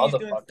a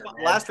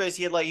motherfucker. Last race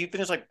he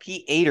finished like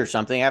P8 or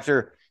something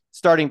after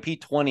starting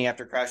P20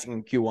 after crashing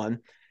in Q1.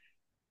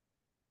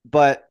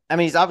 But I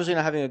mean, he's obviously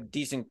not having a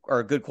decent or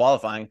a good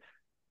qualifying.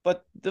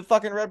 But the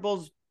fucking Red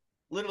Bull's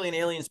literally an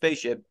alien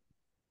spaceship,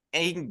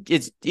 and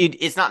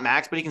it's not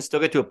Max, but he can still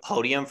get to a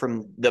podium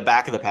from the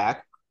back of the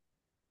pack.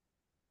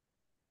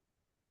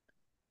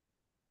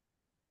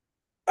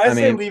 I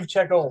say leave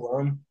Checo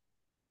alone.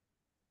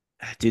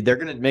 Dude, they're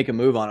gonna make a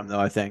move on him though.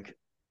 I think.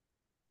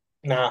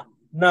 No,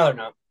 they're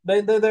not.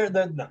 They're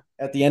no.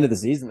 At the end of the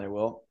season, they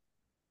will.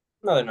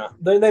 No, they're not.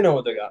 They know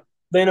what they got.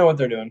 They know what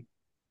they're doing.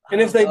 And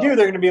if they do,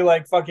 they're gonna be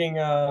like fucking.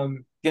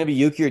 Gonna be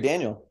Yuki or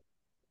Daniel.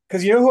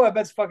 Because you know who I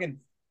bet's fucking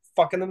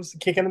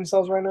kicking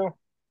themselves right now?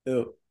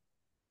 Who?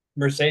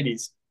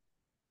 Mercedes.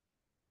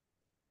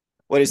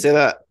 Why do you say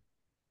that?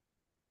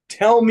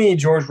 Tell me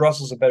George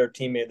Russell's a better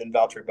teammate than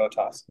Valtteri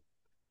Bottas.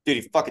 Dude,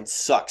 he fucking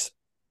sucks.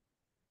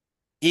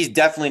 He's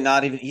definitely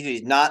not even.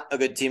 He's not a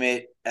good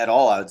teammate at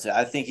all. I would say.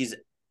 I think he's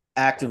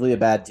actively a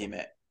bad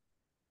teammate.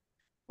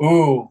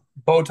 Ooh,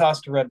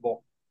 Bottas to Red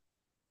Bull.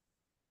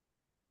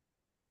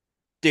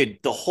 Dude,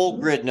 the whole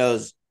grid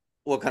knows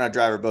what kind of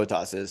driver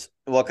Bottas is,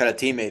 what kind of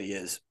teammate he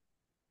is.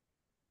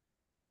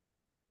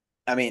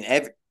 I mean,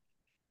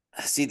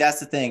 see,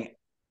 that's the thing.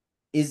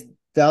 Is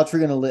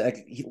Valtteri going to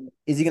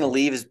is he going to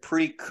leave his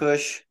pretty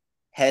cush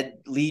head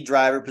lead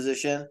driver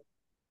position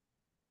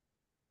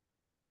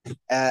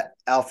at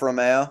Alfa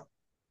Romeo?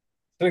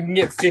 So we can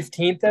get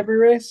 15th every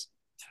race?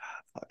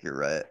 Fuck, you're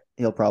right.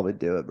 He'll probably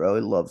do it, bro.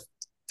 He loves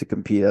to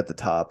compete at the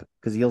top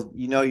because he's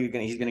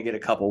gonna get a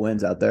couple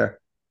wins out there.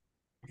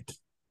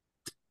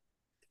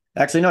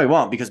 Actually, no, he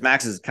won't because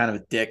Max is kind of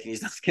a dick and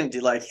he's not gonna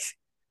do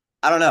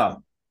I don't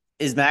know.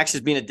 Is Max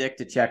just being a dick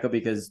to Checo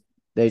because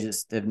they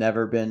just have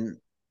never been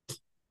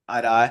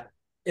eye to eye?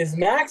 Is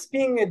Max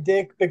being a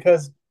dick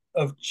because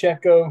of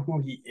Checo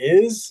who he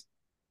is?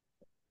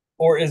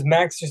 Or is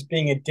Max just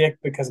being a dick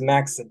because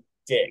Max is a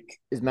dick?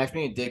 Is Max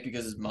being a dick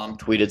because his mom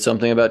tweeted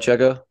something about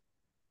Checo?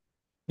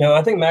 No,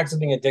 I think Max is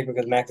being a dick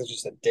because Max is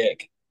just a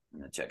dick.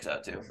 That checks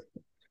out too.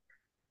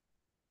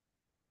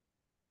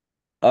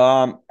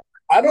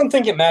 I don't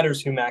think it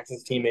matters who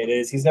Max's teammate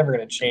is. He's never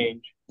going to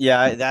change.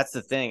 Yeah, that's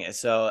the thing.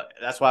 So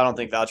that's why I don't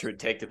think Valtteri would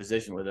take the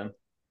position with him.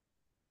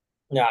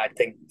 Yeah, I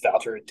think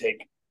Valtteri would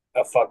take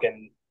a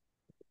fucking.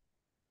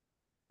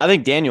 I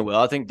think Daniel will.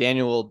 I think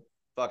Daniel will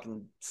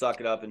fucking suck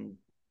it up and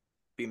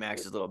be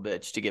Max's little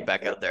bitch to get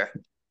back out there.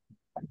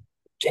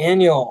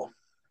 Daniel.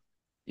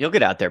 He'll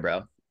get out there,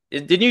 bro.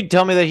 Didn't you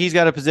tell me that he's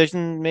got a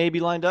position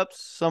maybe lined up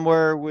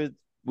somewhere with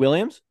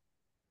Williams?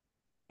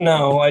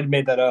 No, I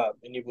made that up,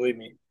 and you believe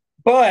me.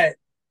 But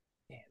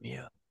damn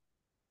you.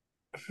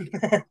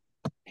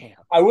 Damn.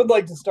 I would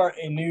like to start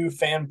a new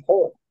fan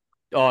poll.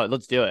 Oh,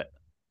 let's do it.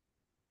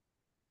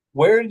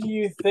 Where do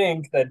you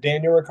think that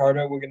Daniel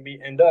Ricciardo will going to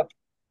end up,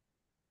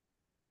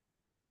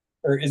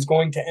 or is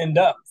going to end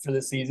up for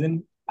the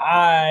season?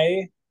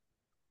 Dude,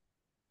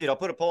 I'll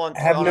put a poll on.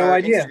 I have on no our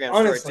idea, Instagram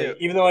honestly. Story too.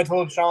 Even though I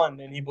told Sean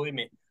and he believed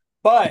me,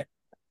 but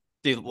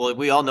dude, well,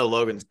 we all know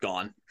Logan's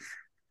gone.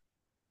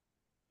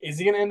 Is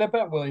he going to end up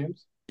at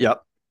Williams?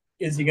 Yep.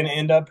 Is he going to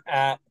end up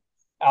at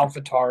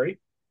AlphaTauri,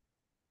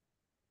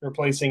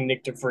 replacing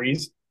Nick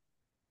DeVries?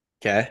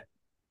 Okay.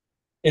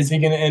 Is he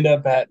going to end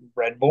up at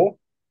Red Bull,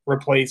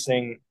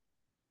 replacing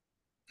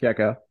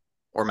Checo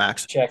or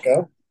Max?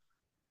 Checo?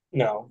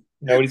 No,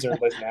 nobody's going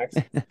to replace Max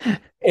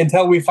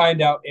until we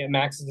find out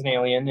Max is an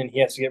alien and he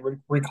has to get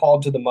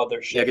recalled to the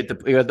mothership. Yeah, get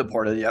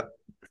deported. Yep.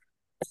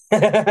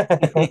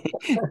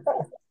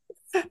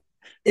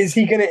 Is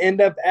he going to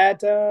end up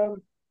at?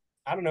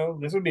 I don't know.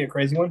 This would be a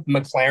crazy one.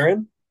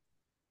 McLaren,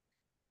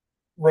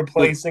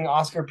 replacing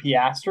Oscar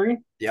Piastri.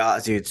 Yeah,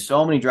 dude.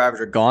 So many drivers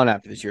are gone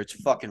after this year. It's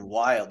fucking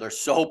wild. They're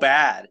so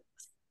bad.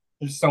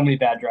 There's so many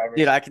bad drivers.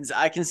 Dude, I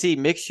can see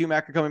Mick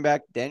Schumacher coming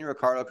back, Daniel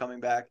Ricciardo coming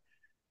back.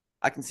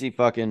 I can see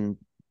fucking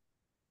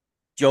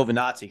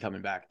Giovinazzi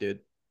coming back,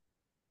 dude.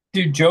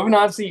 Dude,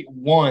 Giovinazzi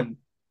won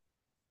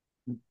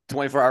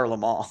 24-hour Le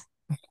Mans.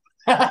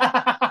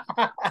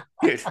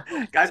 Dude,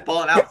 guy's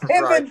balling out for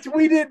Ferrari. And then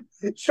tweeted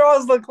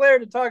Charles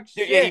Leclerc to talk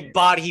shit. Yeah,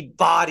 he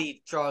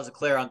bodied Charles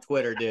Leclerc on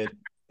Twitter, dude.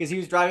 Because he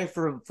was driving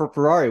for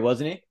Ferrari,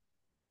 wasn't he?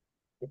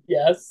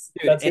 Yes,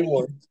 dude, that's he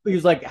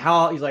was like,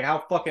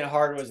 how fucking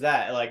hard was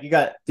that? Like, he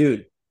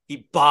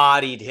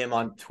bodied him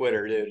on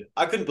Twitter, dude.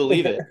 I couldn't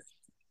believe it.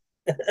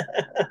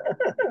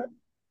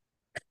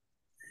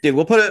 Dude,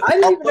 we'll put it. I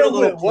didn't even know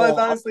who it was,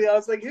 honestly. I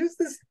was like, who's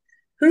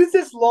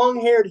this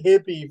long-haired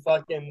hippie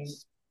fucking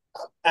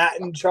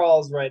atting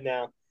Charles right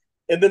now?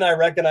 And then I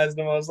recognized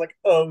him. I was like,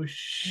 oh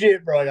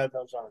shit, bro, I gotta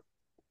tell Sean.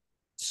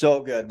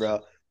 So good, bro.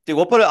 Dude,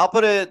 I'll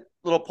put a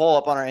little poll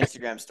up on our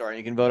Instagram story and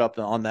you can vote up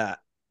on that.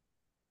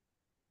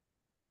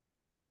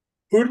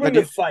 Who'd win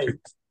the fight?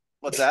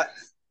 What's that?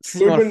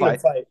 Who'd win the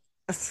fight?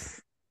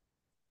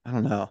 I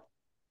don't know.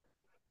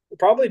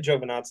 Probably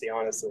Giovinazzi,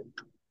 honestly.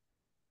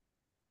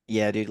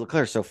 Yeah, dude,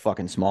 Leclerc's so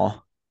fucking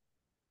small.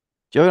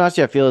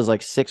 Giovinazzi, I feel, is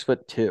like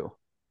 6'2".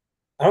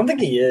 I don't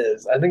think he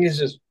is. I think he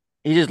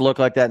just looked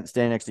like that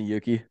standing next to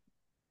Yuki.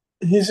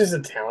 He's just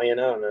Italian.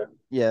 I don't know.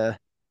 Yeah.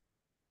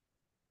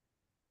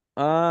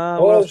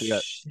 What else we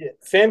got? Shit.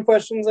 Fan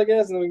questions, I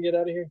guess, and then we can get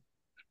out of here.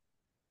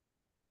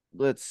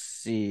 Let's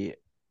see.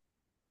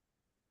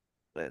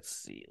 We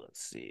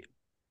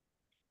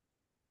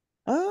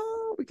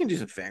can do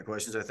some fan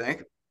questions, I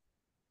think.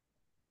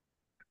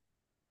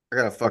 I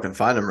gotta fucking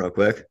find them real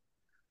quick.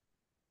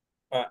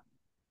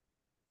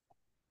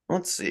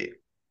 Let's see.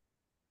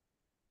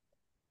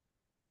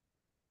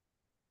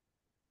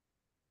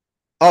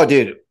 Oh,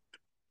 dude.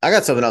 I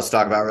got something else to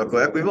talk about real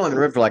quick. We've only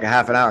been in for like a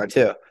half an hour,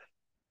 too.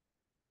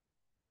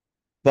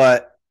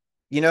 But,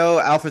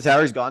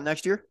 AlphaTauri's gone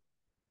next year?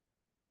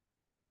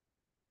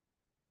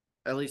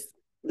 At least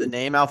the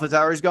name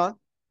AlphaTauri's gone.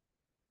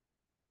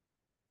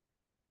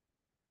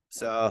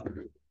 So,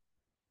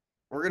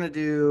 we're going to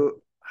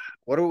do...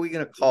 What are we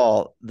going to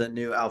call the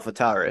new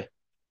AlphaTauri?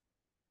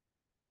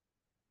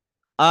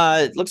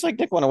 It looks like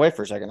Nick went away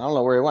for a second. I don't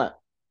know where he went.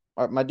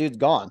 My dude's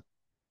gone.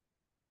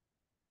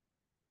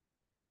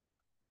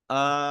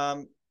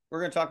 We're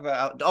gonna talk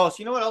about. So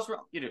you know what else?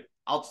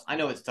 I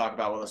know what to talk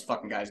about while this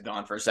fucking guy's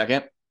gone for a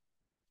second.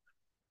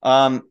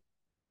 The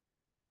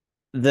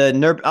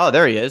NERB. Oh,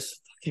 there he is.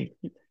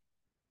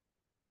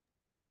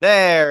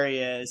 There he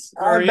is.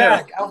 Where are I'm you?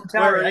 back. Alpha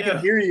Where are Tower. I you? can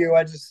hear you.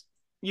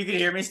 You can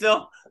hear me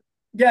still?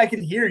 Yeah, I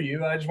can hear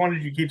you. I just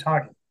wanted you to keep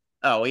talking.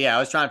 Oh, well, yeah. I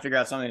was trying to figure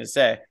out something to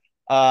say.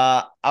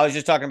 I was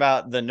just talking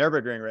about the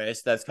Nürburgring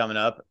race that's coming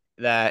up.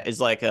 That is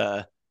like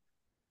a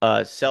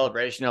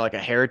celebration or like a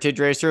heritage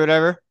race or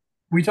whatever.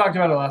 We talked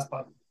about it last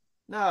pod.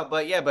 No,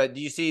 but yeah, but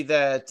do you see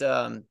that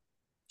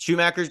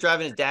Schumacher's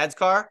driving his dad's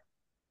car?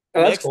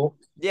 Oh, that's Mixed, cool.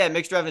 yeah,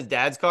 Mixed driving his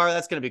dad's car.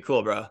 That's gonna be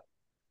cool, bro.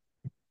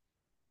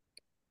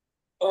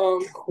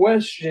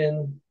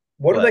 Question.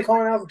 What are they What?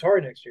 calling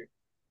AlphaTauri next year?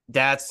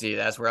 That's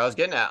where I was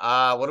getting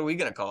at. What are we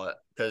gonna call it?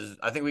 Because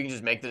I think we can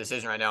just make the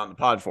decision right now on the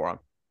pod for him.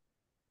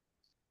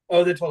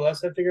 Oh, they told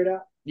us to figure it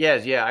out?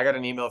 Yes, yeah. I got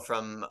an email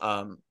from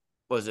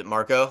was it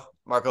Marco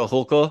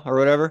Hulka or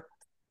whatever?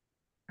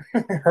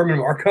 Herman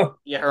Marco.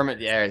 Yeah, Hermit.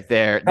 Yeah,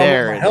 there it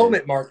is.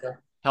 Helmet Marco.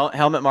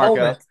 Helmet Marco.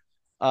 Helmet.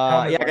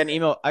 Helmet Yeah, I got an Marco.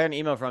 email. I got an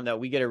email from that.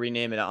 We get to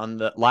rename it on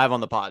the live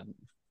on the pod.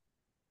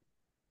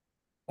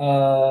 Uh,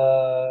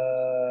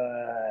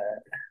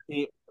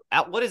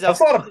 What is that's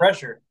Alpha? a lot of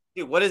pressure.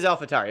 Dude, what is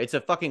AlphaTauri? It's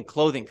a fucking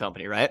clothing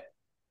company, right?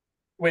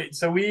 Wait,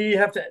 so we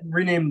have to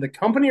rename the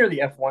company or the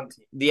F1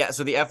 team?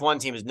 So the F1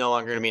 team is no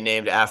longer going to be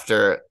named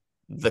after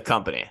the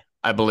company,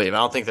 I believe. I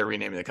don't think they're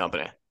renaming the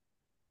company.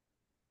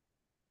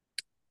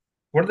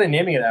 What are they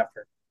naming it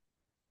after?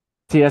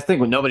 See, that's the thing.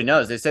 When nobody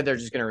knows, they said they're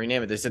just going to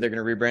rename it. They said they're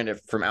going to rebrand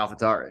it from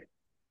AlphaTauri.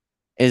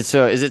 And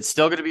so, is it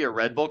still going to be a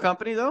Red Bull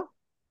company though?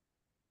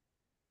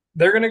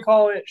 They're gonna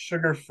call it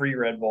sugar-free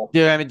Red Bull.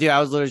 Dude, I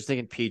was literally just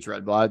thinking peach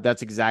Red Bull.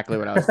 That's exactly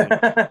what I was thinking.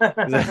 That's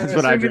what It's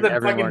I gonna be drink the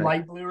every fucking morning.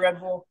 light blue Red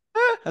Bull.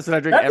 That's what I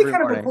drink That'd be every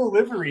kind of a morning. cool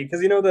livery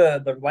because you know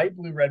the light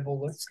blue Red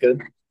Bull looks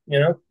good. You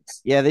know.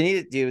 Yeah, they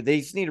need to do. They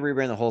just need to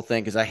rebrand the whole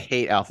thing because I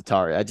hate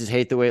AlphaTauri. I just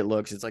hate the way it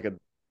looks. It's like a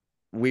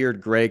weird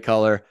gray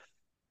color.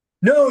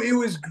 No, it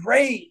was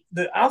great.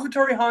 The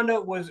AlphaTauri Honda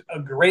was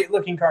a great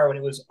looking car when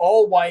it was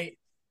all white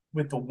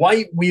with the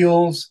white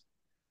wheels.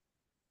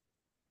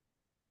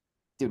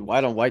 Dude,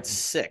 white on white's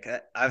sick.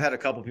 I've had a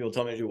couple people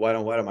tell me to do white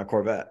on white on my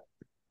Corvette.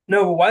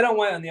 No, but white on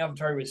white on the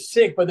AlphaTauri was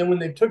sick. But then when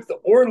they took the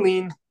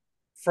Orlean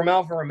from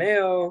Alfa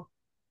Romeo,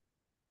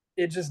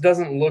 it just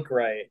doesn't look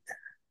right.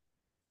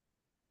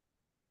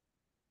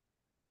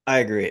 I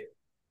agree.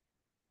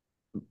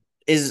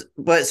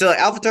 But so like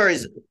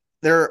AlphaTauri's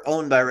they're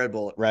owned by Red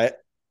Bull, right?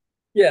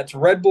 Yeah, it's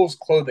Red Bull's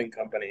clothing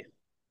company.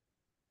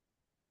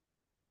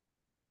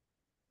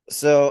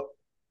 So,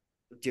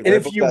 dude, And Red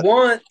if Bull you got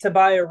want to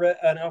buy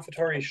an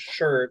AlphaTauri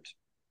shirt,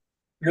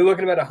 you're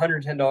looking about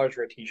 $110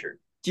 for a t-shirt.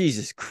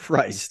 Jesus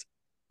Christ.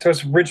 So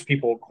it's rich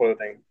people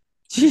clothing.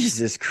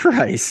 Jesus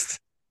Christ.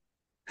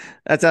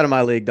 That's out of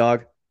my league,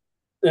 dog.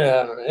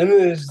 Yeah, and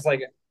it's just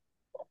like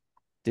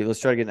Dude,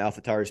 let's try to get an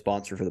AlphaTauri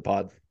sponsor for the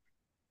pod.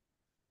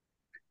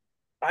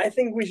 I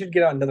think we should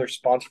get another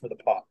sponsor for the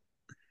pot.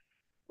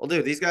 Well,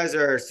 dude, these guys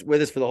are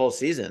with us for the whole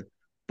season.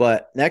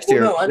 But next Well,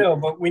 year, no, I know,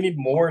 but we need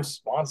more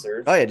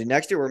sponsors. oh yeah, dude,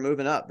 next year we're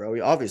moving up, bro. We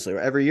obviously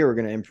every year we're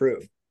gonna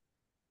improve.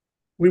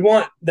 We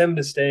want them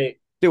to stay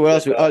Dude, what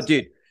else? with Oh, us.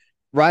 dude,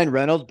 Ryan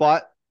Reynolds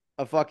bought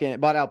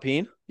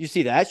Alpine. You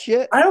see that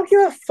shit? I don't give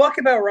a fuck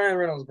about Ryan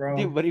Reynolds, bro.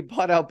 Dude, but he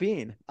bought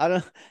Alpine. I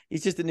don't.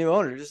 He's just a new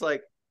owner, just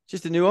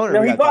a new owner.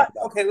 No, We he got to talk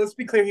bought. about. Okay, let's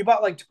be clear. He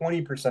bought like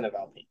 20% of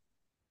Alpine.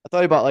 I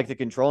thought he bought like the No,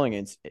 controlling he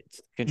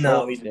did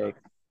not. stake.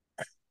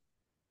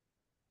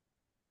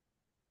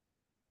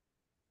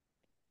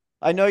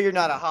 I know you're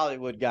not a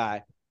Hollywood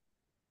guy,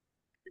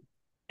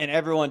 and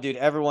everyone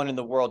in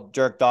the world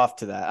jerked off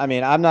to that. I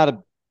mean, I'm not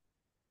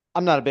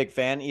a big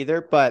fan either,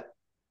 but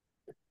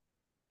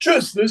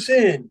Just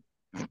listen.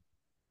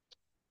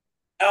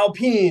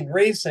 Alpine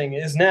Racing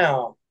is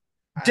now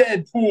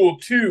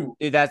Deadpool 2.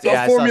 dude, that's The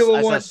yeah.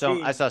 Formula One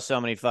team. I saw so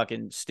many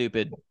fucking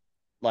stupid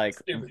like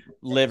Stupid.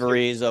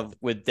 liveries of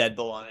with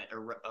Deadpool on it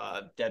or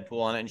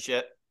Deadpool on it and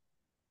shit.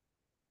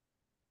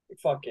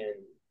 Fucking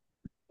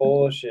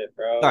bullshit,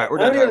 bro. All right, we're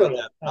I done don't talking even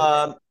about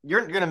know. that.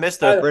 You're gonna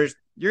miss I the don't- British.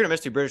 You're gonna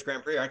miss the British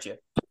Grand Prix, aren't you?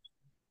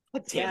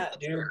 God damn Yeah, it.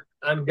 dude.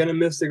 I'm gonna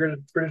miss the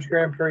British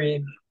Grand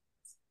Prix.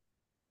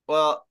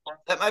 Well,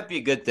 that might be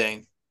a good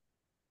thing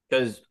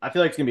because I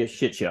feel like it's gonna be a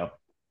shit show.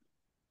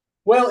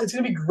 Well, it's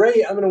gonna be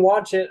great. I'm gonna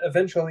watch it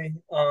eventually.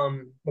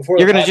 Before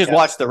You're the gonna just podcast.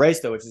 watch the race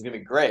though, which is gonna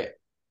be great.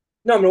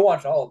 No, I'm gonna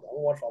watch all of them.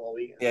 I'll watch all the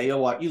weekend. Yeah,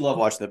 you'll watch. You love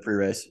watching the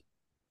pre-race.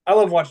 I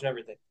love watching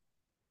everything.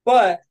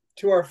 But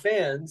to our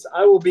fans,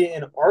 I will be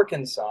in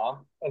Arkansas,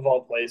 of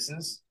all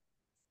places.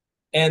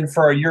 And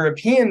for our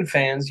European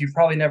fans, you've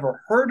probably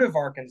never heard of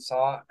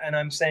Arkansas, and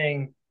I'm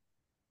saying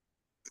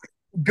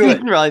good.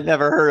 You've probably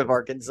never heard of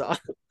Arkansas.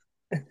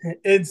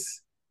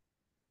 It's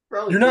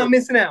Probably you're true. not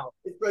missing out.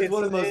 It's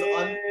one of the most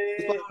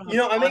it's one of the you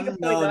know, I make a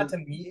point not to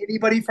meet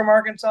anybody from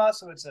Arkansas,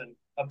 so it's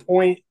a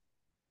point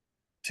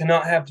to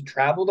not have to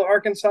travel to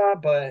Arkansas,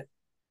 but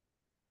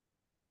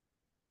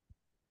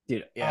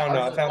dude. I Yeah, don't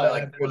know. I Arkansas is found probably out I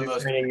like have to go one of do the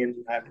most. training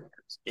in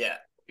afterwards. Yeah,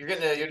 you're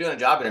doing a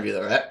job interview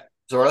though, right?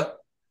 Sorta.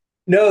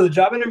 No, the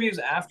job interview is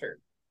after.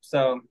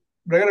 So,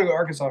 but I gotta go to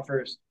Arkansas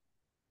first.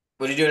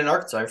 What are you doing in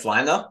Arkansas? You're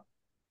flying though.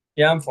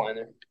 Yeah, I'm flying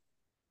there.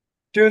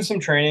 Doing some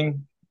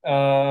training.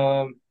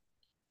 I'm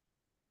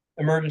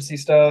emergency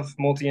stuff,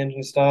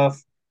 multi-engine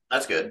stuff.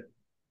 That's good.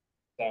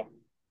 So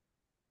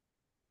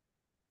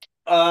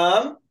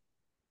Um,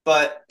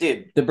 but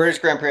dude, the British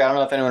Grand Prix, I don't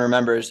know if anyone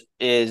remembers,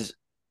 is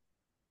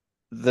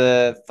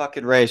the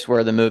fucking race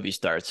where the movie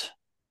starts.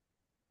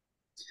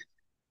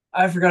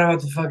 I forgot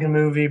about the fucking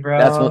movie,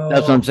 That's what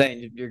bro. I'm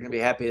saying. You're gonna be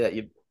happy that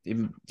you're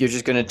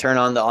just gonna turn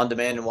on the on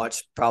demand and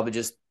watch probably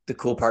just the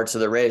cool parts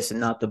of the race and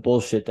not the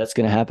bullshit that's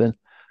gonna happen.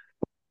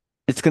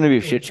 It's gonna be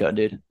a shit show,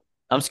 dude.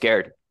 I'm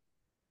scared.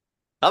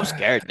 I'm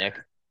scared, Nick.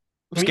 I'm Can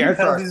we do scared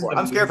for our penalties sport. in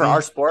a I'm scared for our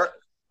movie? sport.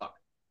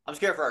 I'm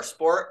scared for our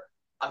sport.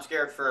 I'm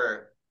scared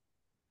for.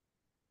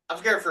 I'm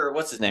scared for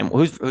what's his name?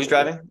 Who's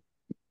driving?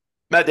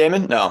 Matt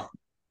Damon? No,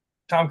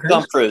 Tom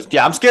Tom Cruise? Cruise.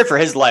 Yeah, I'm scared for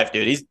his life,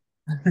 dude. He's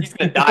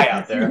gonna die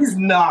out there, He's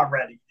not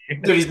ready,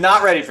 dude. dude. He's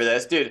not ready for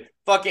this, dude.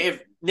 Fucking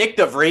if Nick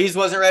DeVries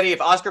wasn't ready,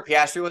 if Oscar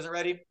Piastri wasn't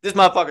ready, this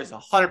motherfucker's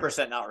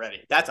 100% not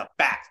ready. That's a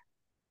fact.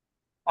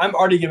 I'm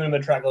already giving him a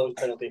track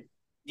limits penalty.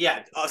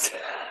 Yeah.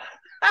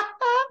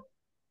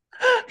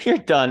 You're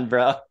done,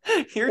 bro.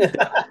 You're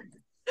done.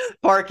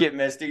 Park it,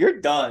 mister. You're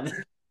done.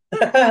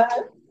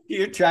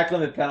 Your track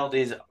limit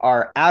penalties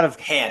are out of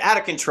hand, out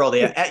of control.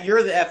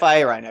 You're the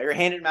FIA right now. You're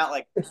handing them out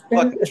like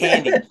fucking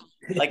candy.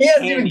 Like He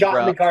hasn't even candy,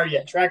 gotten bro. the car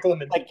yet. Track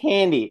limits. Like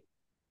candy.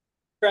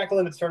 Track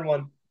limits, turn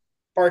one.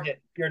 Park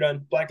it. You're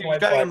done. Black and He's white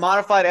driving a flag.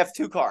 modified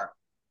F2 car.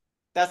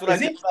 That's what I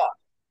Is he? just saw.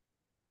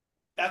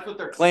 That's what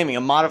they're claiming,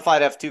 a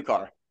modified F2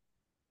 car.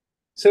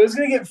 So it's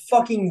gonna get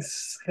fucking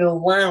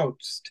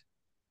slouched.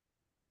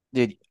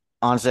 Dude,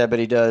 honestly, I bet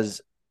he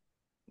does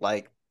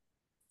like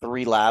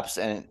 3 laps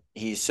and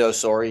he's so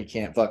sore he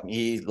can't fucking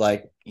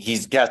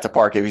he's got to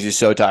park it because he's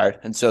so tired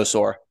and so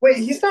sore. Wait,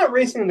 he's not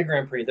racing in the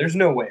Grand Prix. There's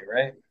no way,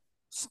 right?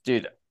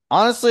 Dude,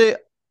 honestly,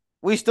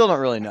 we still don't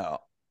really know.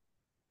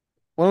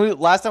 When we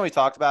last time we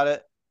talked about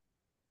it,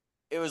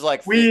 it was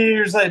like 50.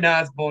 We're just like,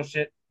 nah, it's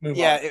bullshit. Move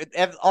Yeah,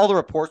 on. all the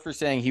reports were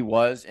saying he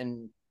was,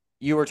 and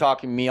you were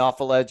talking me off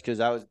a ledge because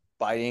I was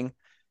biting.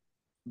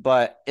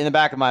 But in the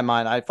back of my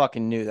mind, I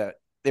fucking knew that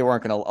they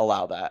weren't going to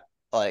allow that.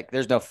 Like,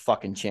 there's no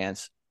fucking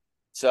chance.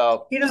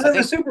 So He doesn't I have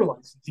a think, super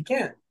license. He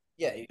can't.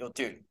 yeah,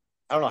 dude,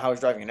 I don't know how he's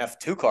driving an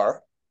F2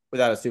 car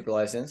without a super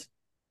license.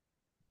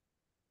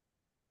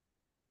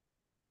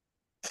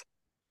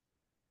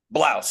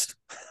 Bloused.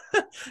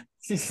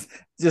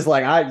 Just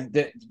like I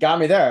got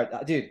me there,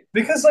 dude.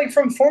 Because like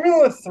from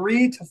Formula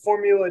 3 to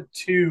Formula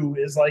 2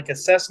 is like a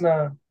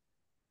Cessna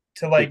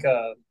to like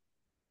a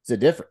It's a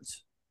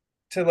difference.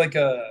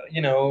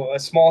 a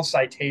small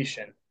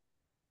citation.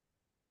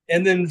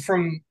 And then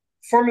from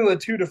Formula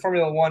 2 to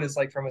Formula 1 is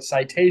like from a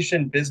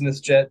citation business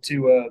jet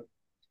to a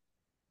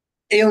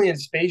alien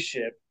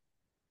spaceship.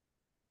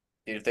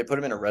 Dude, if they put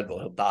him in a Red Bull,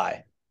 he'll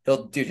die.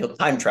 He'll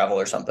time travel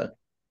or something.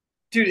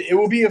 Dude, it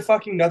will be a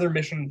fucking another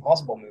Mission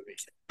Impossible movie.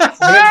 We're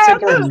gonna have to sit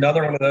through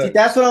another one of those. Dude,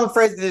 that's what I'm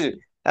afraid to do.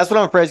 That's what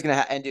I'm afraid is gonna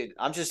happen. And dude,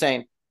 I'm just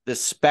saying the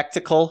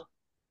spectacle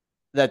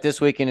that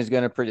this weekend is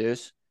gonna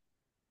produce.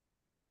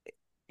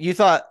 You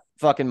thought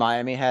fucking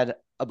Miami had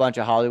a bunch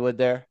of Hollywood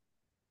there?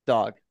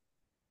 Dog.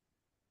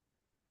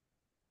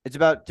 It's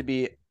about to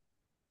be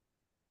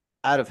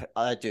out of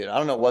dude. I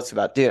don't know what's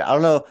about. Dude, I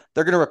don't know.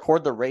 They're gonna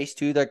record the race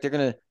too. Like they're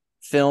gonna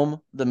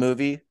film the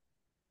movie.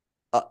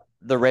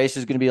 The race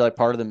is gonna be like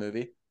part of the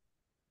movie.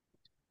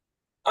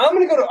 I'm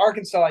gonna go to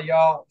Arkansas,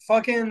 y'all.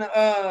 Fucking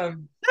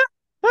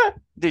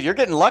Dude, you're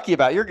getting lucky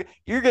about it.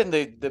 You're getting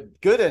the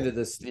good end of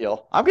this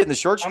deal. I'm getting the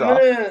short I'm straw.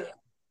 gonna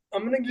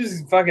I'm gonna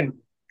just fucking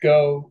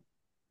go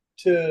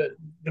to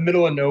the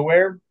middle of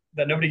nowhere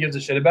that nobody gives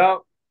a shit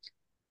about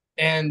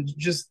and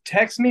just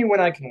text me when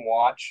I can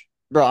watch.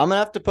 Bro, I'm gonna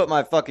have to put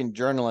my fucking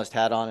journalist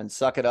hat on and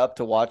suck it up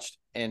to watch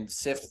and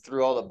sift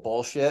through all the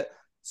bullshit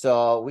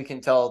so we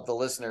can tell the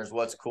listeners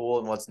what's cool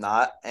and what's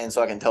not, and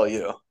so I can tell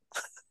you.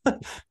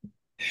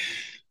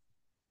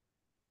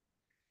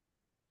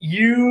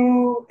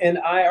 You and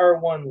I are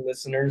one,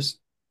 listeners.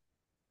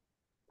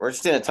 We're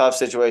just in a tough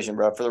situation,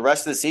 bro. For the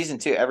rest of the season,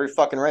 too, every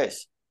fucking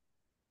race.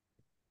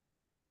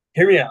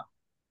 Hear me out.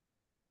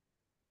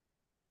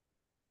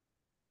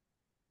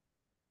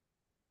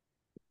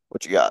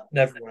 What you got?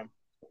 Never mind.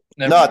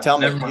 No, tell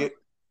me. Never mind.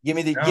 Give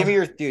me No.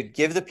 your dude.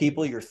 Give the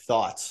people your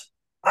thoughts,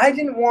 I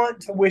didn't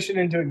want to wish it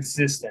into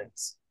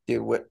existence.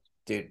 dude.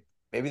 Dude?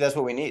 Maybe that's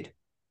what we need.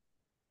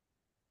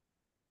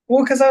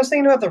 Well, because I was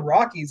thinking about the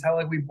Rockies, how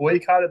like we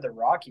boycotted the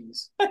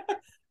Rockies.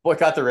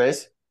 Boycott the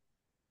race.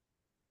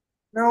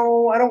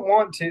 No, I don't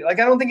want to. Like,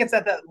 I don't think it's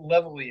at that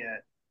level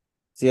yet.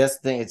 See, that's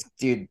the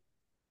thing.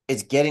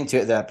 It's getting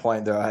to that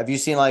point though. Have you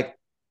seen like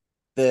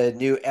the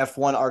new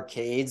F1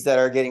 arcades that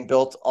are getting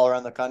built all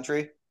around the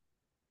country?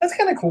 That's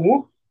kind of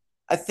cool.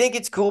 I think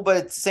it's cool, but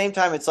at the same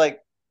time, it's like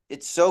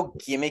it's so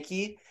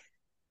gimmicky.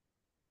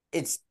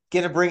 It's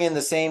gonna bring in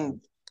the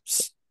same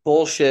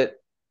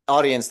bullshit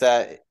audience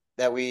that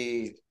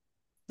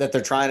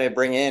they're trying to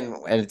bring in,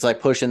 and it's like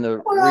pushing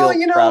the Well,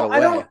 real crowd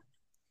away.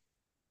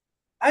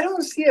 I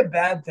don't see a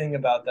bad thing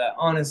about that,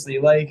 honestly.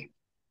 Like,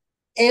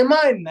 am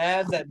I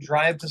mad that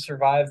Drive to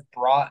Survive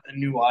brought a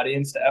new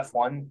audience to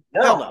F1?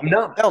 Hell No, no, I'm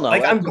not. hell no.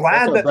 Like, I'm That's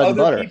glad our that bread and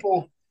other butter.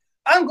 people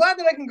I'm glad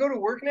that I can go to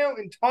work now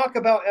and talk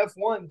about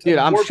F1 to Dude,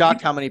 I'm more shocked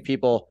people. how many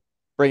people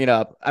bring it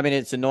up. I mean,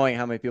 it's annoying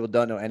how many people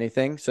don't know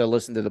anything. So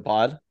listen to the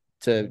pod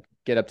to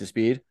get up to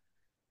speed.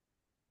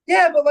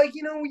 Yeah, but like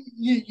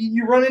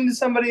you run into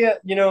somebody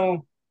at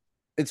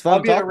It's I'll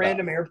fun to be at a talk about.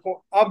 random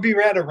airport. I'll be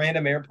at a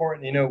random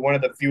airport, and one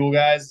of the fuel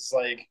guys is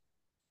like,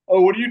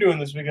 "Oh, what are you doing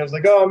this week?" I was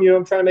like, "Oh,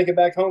 I'm trying to make it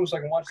back home so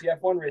I can watch the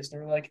F1 race."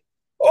 And they're like,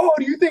 "Oh,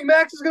 do you think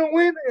Max is gonna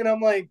win?" And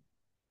I'm like,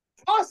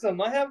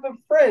 "Awesome! I have a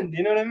friend."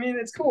 You know what I mean?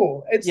 It's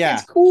cool. It's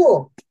Yeah,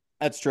 cool.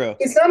 that's true.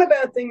 It's not a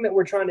bad thing that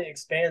we're trying to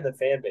expand the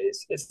fan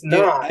base. It's Dude,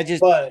 not,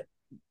 but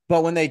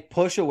but when they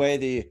push away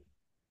the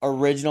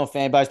original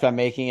fan base by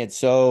making it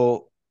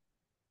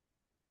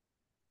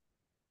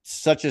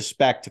such a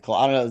spectacle,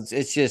 I don't know.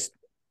 It's just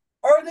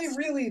are they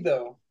really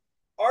though?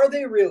 Are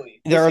they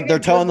really? Let's they're take a they're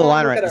good towing the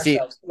long line look at right. See,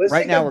 ourselves. Let's right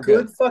take a now we're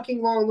good. good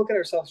fucking long look at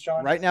ourselves,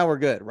 Sean. Right now we're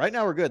good. Right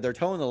now we're good. They're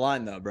towing the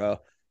line though, bro.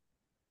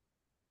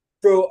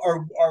 Bro,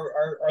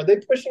 are they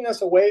pushing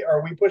us away? Or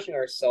are we pushing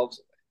ourselves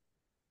away?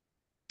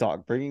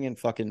 Dog, bringing in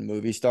fucking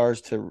movie stars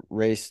to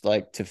race,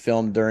 like to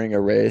film during a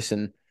race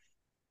and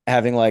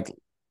having like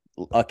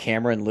a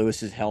camera in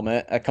Lewis's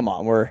helmet. Come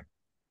on,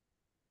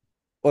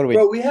 what do we,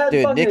 Bro, we had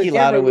dude? fucking a Nikki camera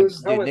Lauda in would,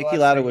 Lewis's dude. helmet the Nikki last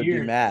Lauda 3 would be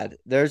years. mad.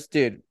 There's,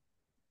 dude,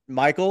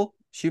 Michael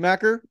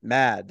Schumacher,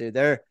 mad,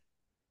 dude.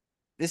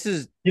 This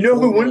is You know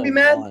who wouldn't Formula be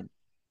mad? One.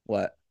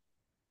 What,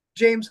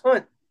 James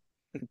Hunt.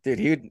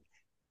 dude?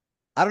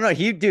 I don't know.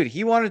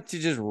 He wanted to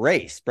just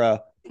race, bro.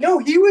 No,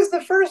 he was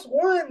the first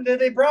one that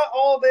they brought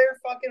all their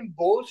fucking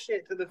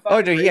bullshit to the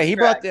Oh, fucking dude, yeah,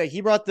 racetrack.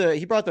 he brought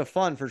the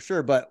fun for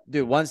sure. But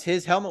dude, once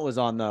his helmet was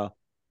on, though,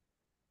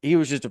 he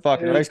was just a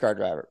fucking Dude, race car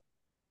driver.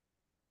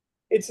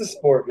 it's a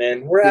sport,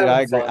 man. We're Dude,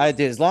 I having agree. fun. I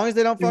did. As long as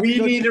they don't fucking We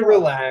go need too to far.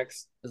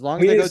 relax. As long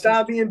as We they need to go too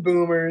stop being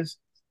boomers.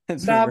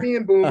 Stop boomer.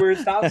 being boomers.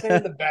 Stop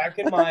saying the back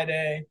in my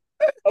day.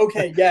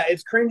 Okay, yeah,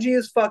 it's cringy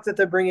as fuck that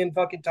they're bringing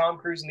fucking Tom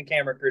Cruise and the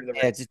camera crew to the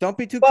Yeah, race. just don't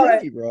be too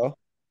But cringy, bro.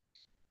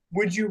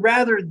 would you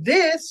rather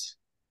this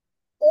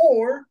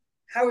or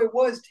how it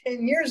was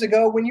 10 years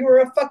ago when you were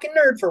a fucking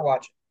nerd for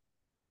watching?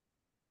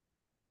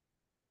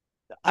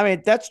 I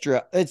mean, that's true.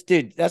 It's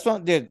dude. That's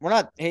what, dude. We're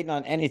not hating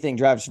on anything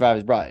Drive to Survive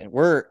has brought in.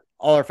 We're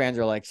all our fans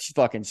are like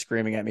fucking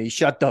screaming at me.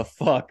 Shut the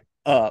fuck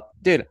up,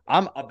 dude.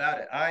 I'm about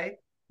it. I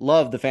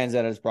love the fans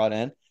that it's brought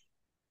in.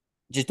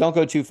 Just don't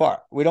go too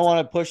far. We don't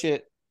want to push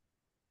it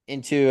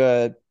into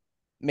a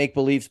make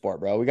believe sport,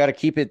 bro. We got to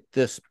keep it.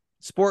 This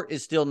sport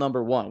is still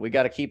number one. We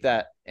got to keep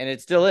that, and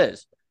it still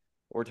is.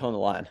 We're towing the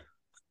line.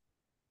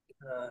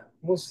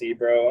 We'll see,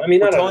 bro. I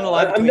mean, We're I don't towing the know.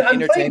 line between I'm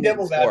playing entertainment and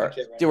devil's sport,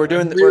 advocate right dude. now. We're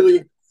doing. I'm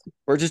really,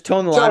 We're just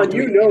towing the line John. You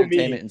between know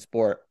entertainment me. and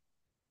sport.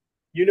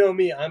 You know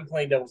me. I'm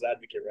playing devil's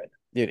advocate right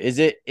now. Dude, is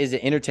it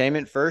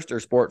entertainment first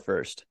or sport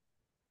first?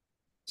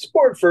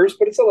 Sport first,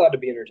 but it's allowed to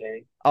be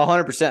entertaining.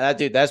 100%. That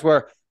dude, that's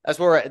where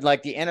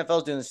like the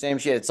NFL's doing the same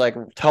shit. It's like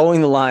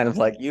towing the line of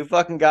like you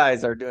fucking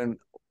guys are doing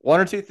one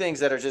or two things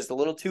that are just a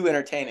little too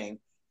entertaining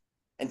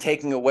and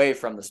taking away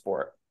from the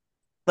sport.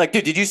 Like,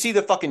 dude, did you see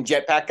the fucking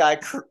jetpack guy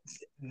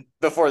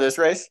before this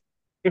race?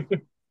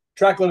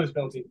 Track limits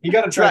penalty. He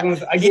got a track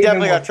limits. I He gave him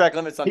definitely got one. track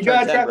limits on He turn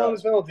got a 10, track bro.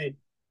 limits penalty.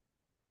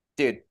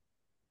 Dude,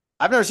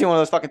 I've never seen one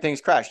of those fucking things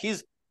crash.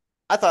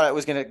 I thought it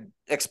was gonna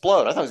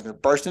explode. I thought it was gonna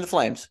burst into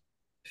flames.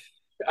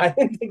 I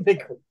didn't think they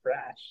could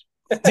crash.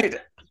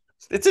 Dude,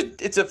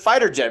 it's a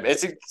fighter jet.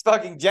 It's a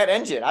fucking jet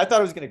engine. I thought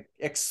it was gonna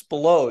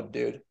explode,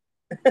 dude.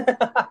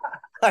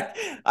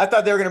 I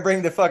thought they were gonna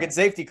bring the fucking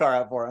safety car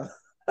out for him.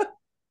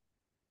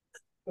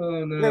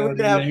 Oh And then no, dude,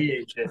 yeah, he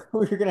ate shit.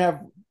 we're gonna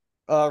have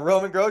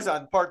Roman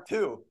Grosjean part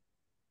two.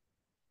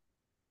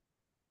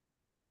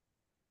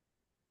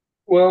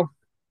 Well,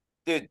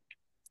 Dude,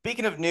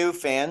 speaking of new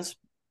fans,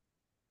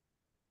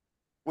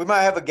 we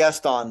might have a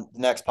guest on the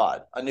next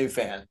pod, a new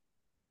fan.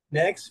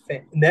 next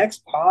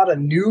pod, a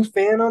new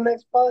fan on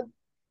next pod.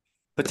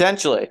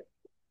 Potentially.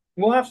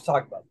 We'll have to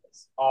talk about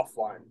this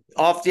offline.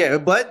 Yeah,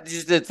 but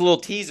just it's a little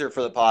teaser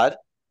for the pod.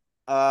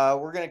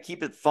 We're gonna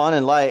keep it fun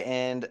and light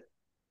and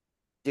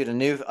dude,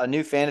 a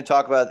new fan to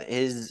talk about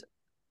his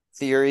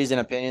theories and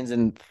opinions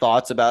and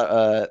thoughts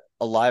about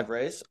a live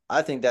race.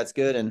 I think that's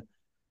good, and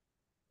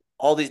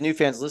all these new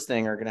fans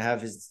listening are gonna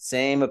have his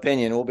same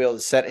opinion. We'll be able to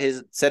set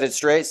it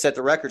straight, set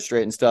the record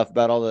straight, and stuff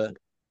about all the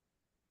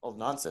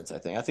nonsense. I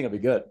think it'll be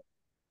good.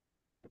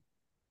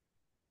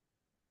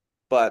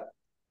 But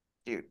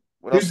dude,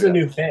 what else? Who's the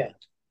new fan?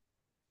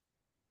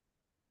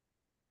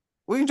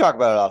 We can talk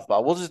about it off,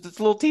 Bob. It's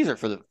a little teaser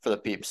for the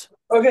peeps.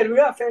 Okay, do we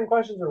got fan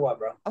questions or what,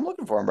 bro? I'm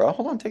looking for him, bro.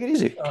 Hold on, take it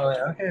easy. Oh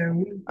yeah,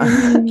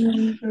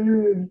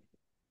 okay.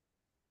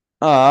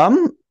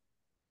 um,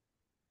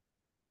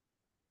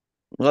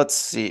 let's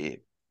see.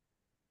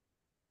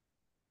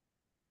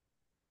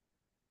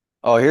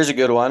 Oh, here's a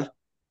good one.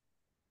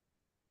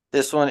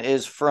 This one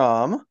is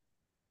from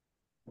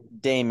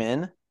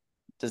Damon.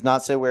 Does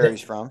not say where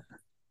he's from.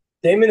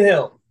 Damon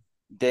Hill.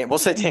 We'll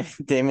say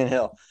Damon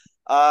Hill.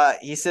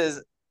 He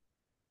says,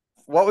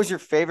 "What was your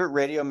favorite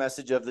radio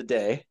message of the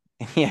day?"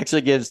 He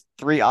actually gives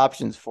 3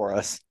 options for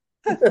us.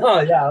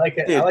 Oh yeah, I like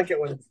it. Dude. I like it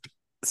when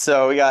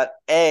So we got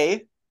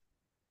A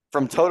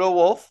from Toto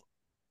Wolf,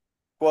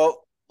 Quote,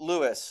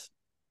 Lewis,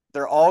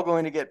 they're all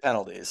going to get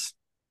penalties.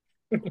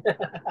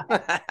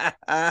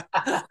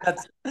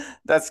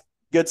 that's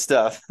good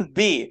stuff.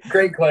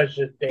 Great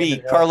question,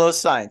 David Hill. Carlos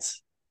Sainz.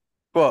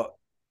 Quote,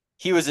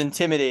 he was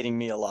intimidating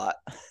me a lot.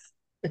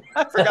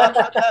 I forgot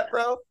about that,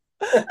 bro.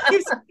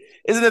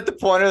 Isn't it the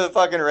point of the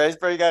fucking race,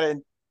 bro? You got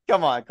to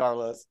come on,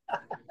 Carlos.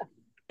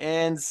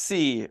 And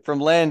C from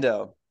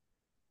Lando.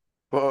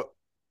 Quote,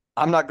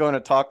 I'm not going to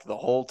talk the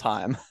whole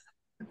time.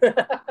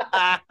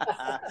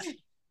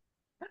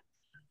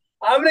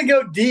 I'm gonna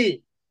go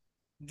D.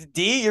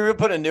 D, you're gonna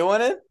put a new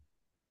one in?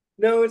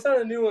 No, it's not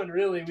a new one,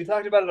 really. We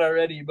talked about it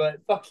already, but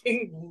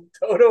fucking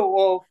Toto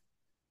Wolff.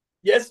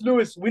 Yes,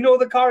 Lewis, we know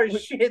the car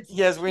is shit.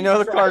 Yes, we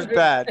know the car's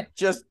bad.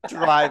 Just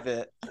drive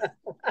it.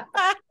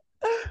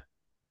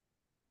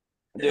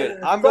 Dude,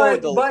 I'm going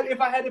with the. But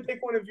if I had to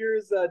pick one of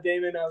yours,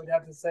 Damon, I would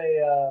have to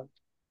say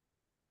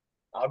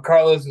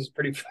Carlos is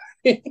pretty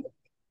funny.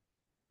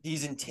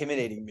 He's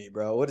intimidating me,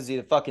 bro. What is he,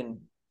 the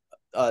fucking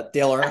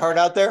Dale Earnhardt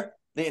out there?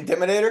 The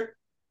Intimidator?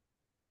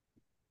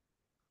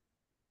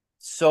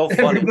 So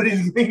funny.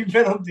 Everybody's making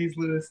penalties,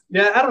 Lewis.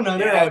 Yeah, I don't know.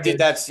 They're all good.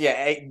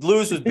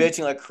 Lewis was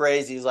bitching like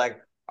crazy. He's like,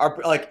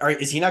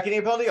 is he not getting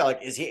a penalty? Or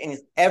like, is he? And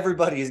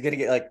everybody is gonna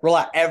get like,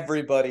 relax.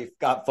 Everybody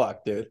got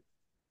fucked, dude.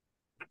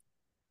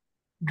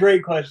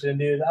 Great question,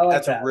 dude. I like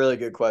That's a really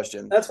good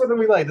question. That's what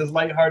we like. Those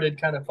lighthearted,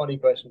 kind of funny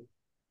questions.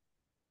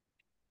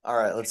 All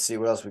right, let's see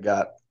what else we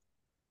got.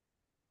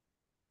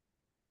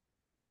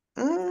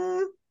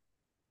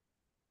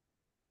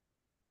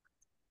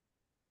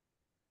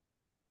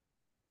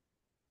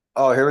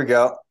 Oh, here we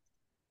go.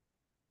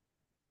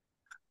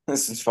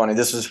 This is funny.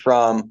 This is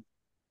from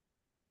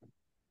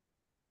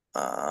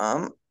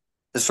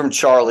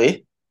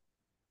Charlie.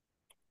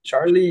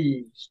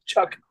 Charlie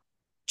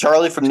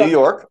from New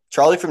York.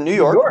 Charlie from New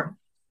York.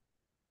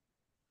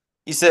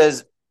 He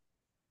says,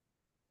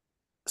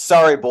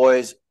 sorry,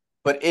 boys,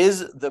 but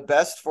is the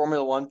best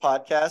Formula One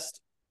podcast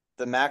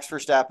the Max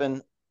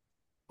Verstappen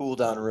Cool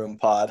Down Room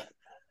pod?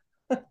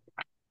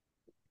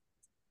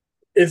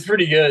 It's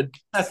pretty good.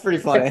 That's pretty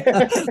funny.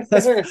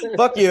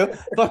 Fuck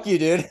you,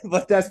 dude.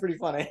 But that's pretty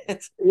funny.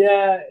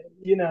 Yeah,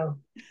 you know.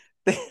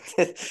 They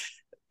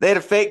had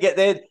a fake get.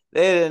 They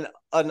had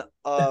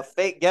a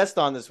fake guest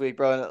on this week,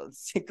 bro.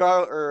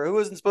 Carl, or who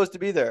wasn't supposed to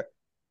be there?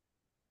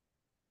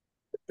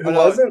 Who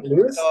wasn't?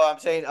 Lewis? No, I'm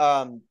saying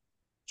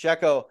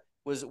Checo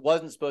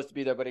wasn't supposed to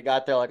be there, but he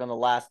got there like on the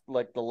last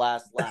lap.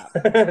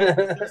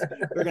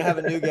 We're gonna have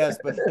a new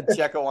guest, but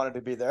Checo wanted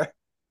to be there.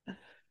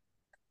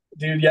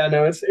 Dude, yeah,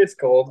 no, it's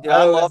cold. Dude,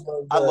 I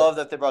love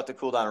that they brought the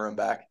cool down room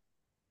back.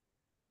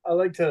 I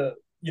like to,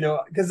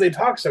 because they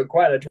talk so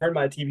quiet. I turn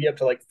my TV up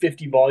to like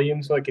 50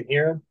 volume so I can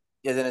hear them.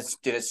 Yeah, then as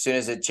soon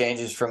as it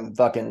changes from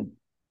fucking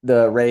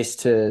the race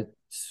to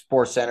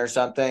Sports Center or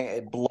something,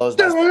 it blows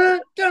my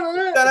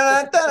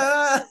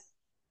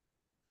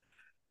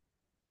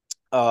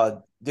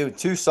dude,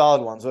 two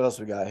solid ones. What else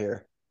we got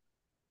here?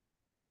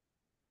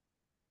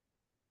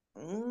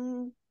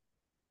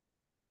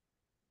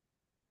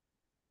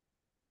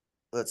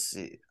 Let's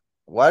see.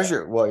 Why is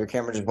your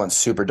camera just went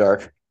super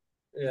dark?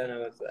 Yeah, no,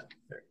 that's that.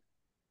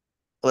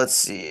 Let's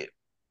see.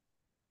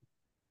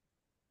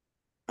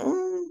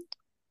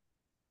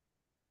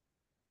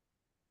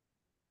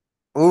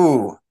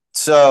 Ooh.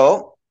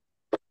 So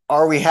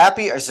are we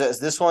happy? Or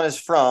says this one is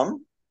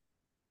from.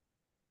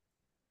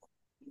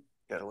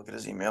 Gotta look at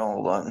his email.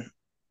 Hold on.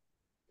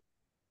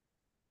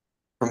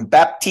 From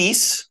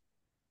Baptiste.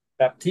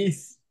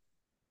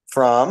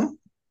 From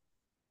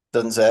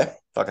doesn't say.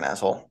 Fucking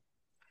asshole.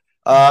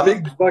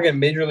 Big fucking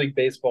Major League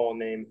Baseball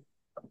name.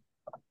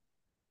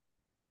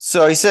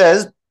 So he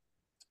says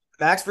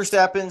Max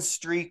Verstappen's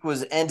streak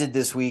was ended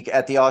this week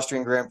at the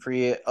Austrian Grand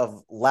Prix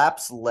of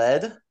laps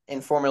led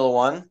in Formula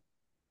One.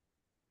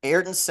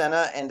 Ayrton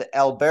Senna and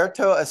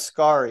Alberto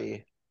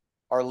Ascari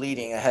are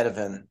leading ahead of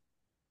him.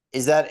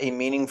 Is that a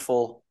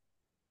meaningful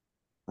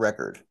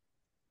record?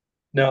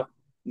 No.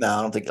 No,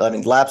 I don't think. I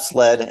mean, laps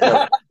led in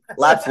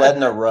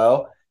a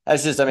row.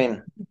 That's just, I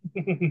mean,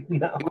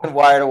 no. You win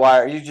wire to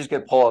wire. You just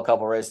get pull a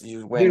couple races.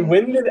 You win. Dude,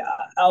 when did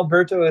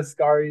Alberto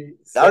Ascari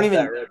set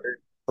that record?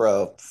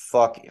 Bro,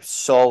 fuck,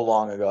 so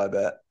long ago, I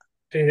bet.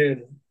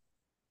 Dude.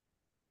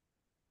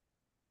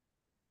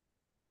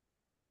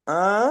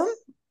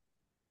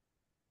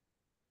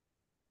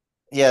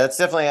 Yeah, that's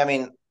definitely. I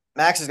mean,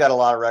 Max has got a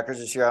lot of records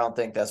this year. I don't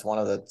think that's one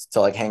of the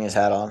to like hang his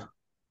hat on.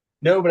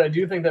 No, but I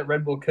do think that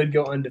Red Bull could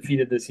go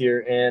undefeated this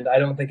year, and I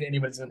don't think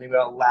anybody's going to think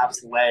about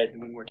laps led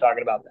when we're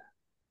talking about that.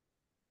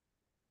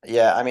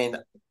 Yeah, I mean,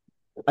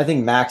 I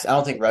think Max. I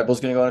don't think Red Bull's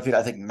going to go undefeated.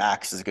 I think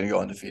Max is going to go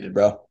undefeated,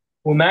 bro.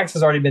 Well, Max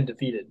has already been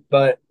defeated,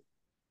 but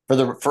for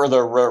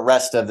the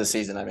rest of the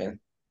season, I mean.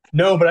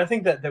 No, but I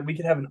think that we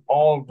could have an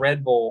all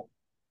Red Bull.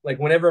 Like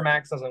whenever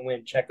Max doesn't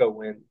win, Checo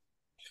wins.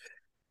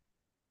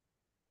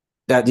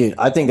 That dude,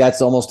 I think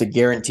that's almost a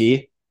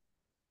guarantee.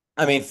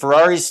 I mean,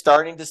 Ferrari's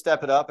starting to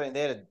step it up. I mean,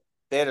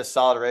 they had a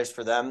solid race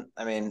for them.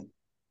 I mean,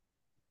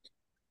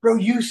 bro,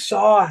 you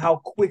saw how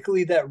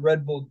quickly that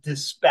Red Bull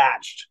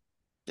dispatched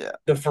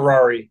the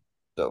Ferrari.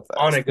 So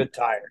on fast. a good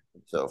tire.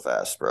 So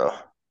fast, bro.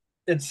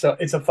 It's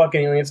a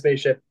fucking alien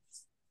spaceship.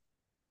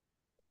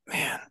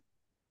 Man.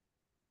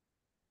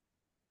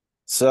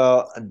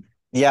 So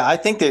yeah, I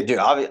think they do.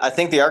 I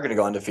think they are going to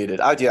go undefeated.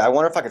 I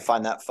wonder if I could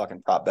find that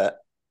fucking prop bet.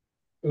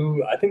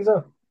 Ooh, I think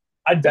so.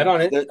 I'd bet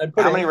on it. I'd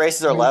put How it many in.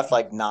 races I are mean, left?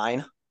 Like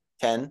 9,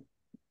 10?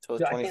 So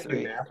it's I can't do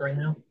 23, math right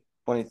now.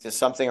 20 to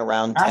something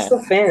around Ask 10.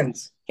 the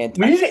fans. Can't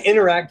We I need an can't do that.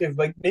 interactive.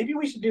 Like maybe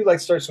we should do like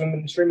start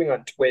streaming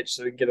on Twitch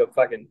so we can get a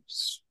fucking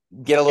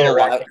Get a little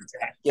live, interacting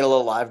chat. get a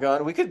little live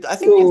going. I A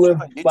think we can little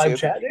stream on live YouTube.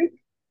 chat, dude.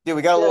 Dude,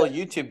 we got a Yeah. little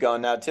YouTube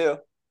going now too.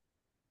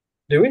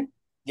 Do we?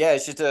 Yeah,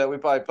 it's just we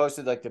probably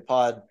posted like the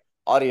pod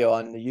audio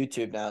on the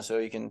YouTube now, so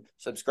you can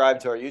subscribe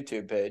to our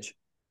YouTube page.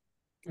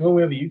 Well,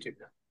 we have a YouTube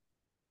now.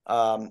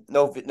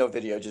 No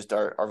video, just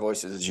our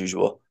voices as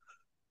usual.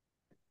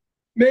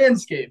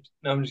 Manscaped.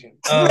 No, I'm just kidding.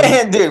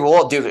 Man,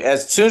 dude,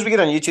 as soon as we get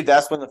on YouTube,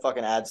 that's when the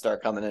fucking ads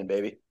start coming in,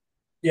 baby.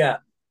 Yeah.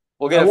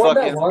 We'll I get a want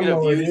fucking that we'll get a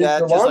lawnmower, views dude. The ad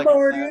just like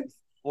lawnmower, McLaren. dude.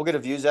 We'll get a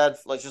views ad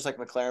like just like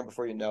McLaren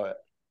before you know it.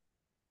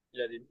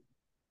 Yeah, dude.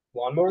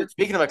 Lawnmower? Dude,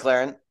 speaking of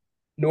McLaren,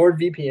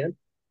 NordVPN.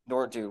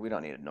 Dude, we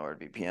don't need a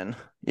NordVPN.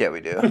 Yeah, we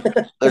do.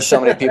 There's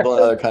so many people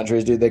in other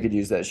countries, dude. They could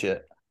use that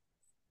shit.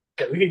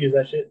 Yeah, we could use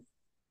that shit.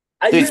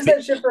 I Dude, use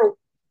that shit for.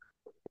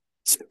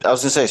 I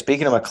was gonna say,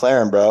 speaking of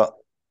McLaren, bro,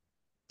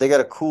 they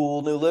got a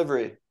cool new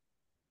livery.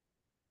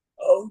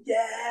 Oh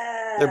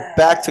They're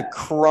back to yeah.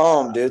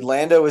 chrome, dude.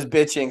 Lando was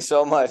bitching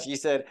so much. He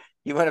said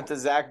he went up to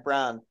Zach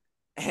Brown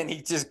and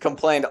he just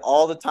complained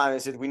all the time. He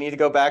said, we need to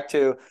go back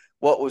to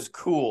what was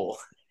cool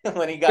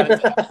when he got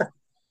into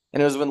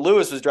and it was when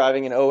Lewis was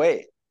driving in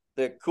 '08,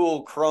 the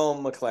cool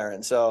chrome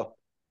McLaren. So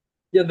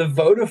Yeah, the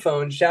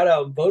Vodafone. Shout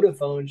out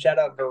Vodafone. Shout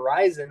out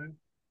Verizon.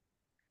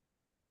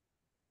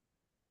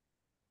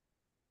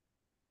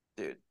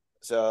 dude.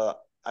 So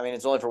I mean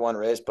it's only for one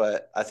race,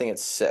 but I think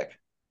it's sick.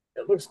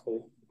 It looks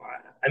cool.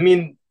 I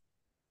mean,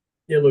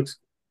 it looks.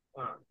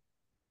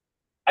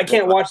 I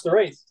can't watch the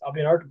race. I'll be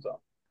in Arkansas.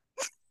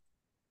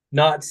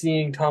 Not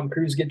seeing Tom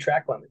Cruise get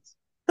track limits.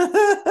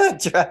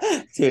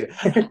 Dude,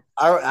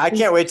 I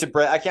can't wait to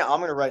break. I'm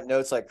gonna write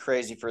notes like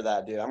crazy for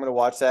that, dude. I'm gonna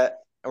watch that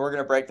and we're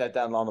gonna break that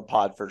down on the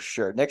pod for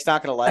sure. Nick's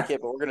not gonna like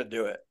it, but we're gonna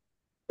do it.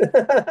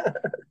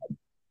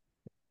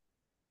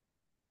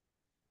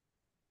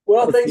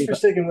 Well, thanks for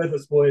sticking with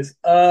us, boys.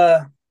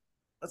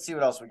 Let's see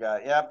what else we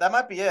got. Yeah, that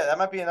might be it. That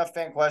might be enough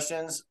fan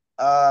questions.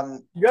 You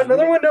got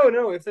another one?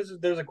 No. If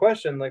there's a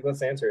question, like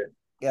let's answer it.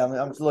 Yeah,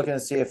 I'm just looking to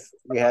see if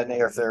we had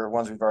any or if there are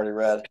ones we've already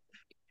read.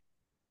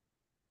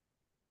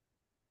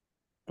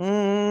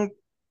 Mm,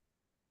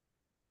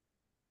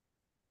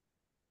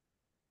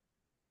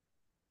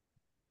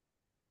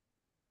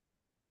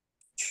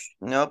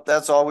 nope,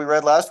 that's all we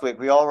read last week.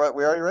 We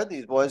already read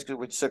these, boys, because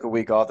we took a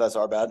week off. That's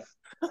our bad.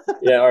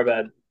 Yeah, our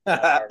bad.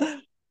 Our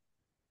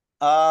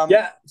bad.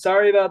 Yeah,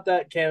 sorry about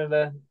that,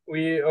 Canada.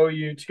 We owe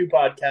you 2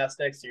 podcasts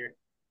next year.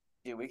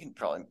 Yeah, we can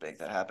probably make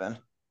that happen.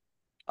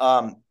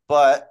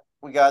 But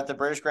we got the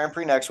British Grand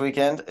Prix next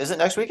weekend. Is it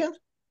next weekend?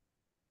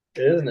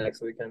 It is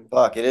next weekend.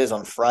 Fuck, it is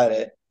on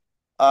Friday.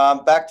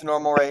 Back to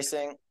normal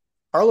racing.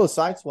 Carlos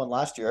Sainz won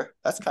last year.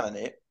 That's kind of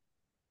neat.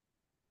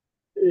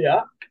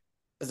 Yeah.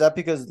 Is that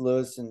because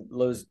Lewis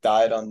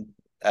died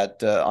at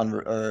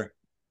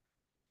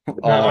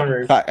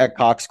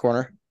Cox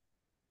Corner?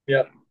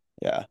 Yep.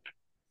 Yeah.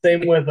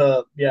 Same with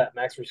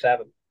Max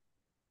Verstappen.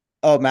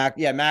 Oh, Max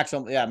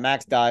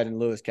died and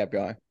Lewis kept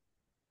going.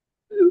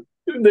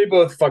 They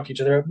both fucked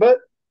each other up, but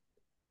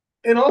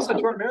and also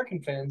to our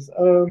American fans,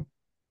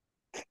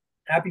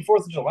 happy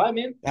 4th of July,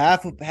 man.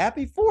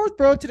 Happy 4th,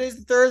 bro.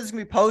 Today's the 3rd. It's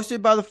gonna be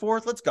posted by the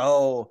 4th. Let's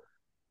go.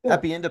 Yeah.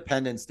 Happy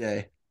Independence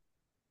Day.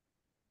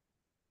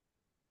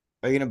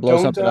 Are you gonna blow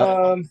something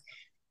up?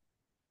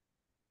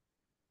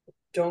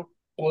 Don't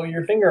blow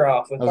your finger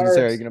off with I was gonna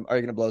say, are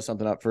you gonna blow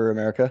something up for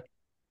America?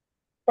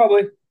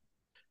 Probably.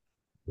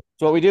 That's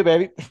what we do,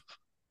 baby.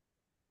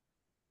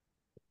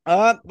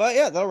 But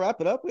yeah, that'll wrap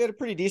it up. We had a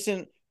pretty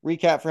decent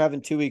recap for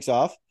having 2 weeks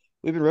off.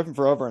 We've been ripping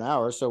for over an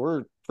hour, so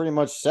we're pretty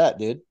much set,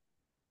 dude.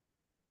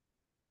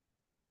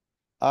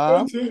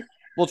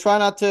 We'll try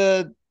not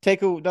to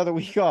take another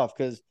week off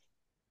because,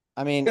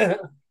 I mean,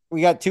 we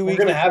got 2 weeks.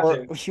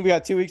 We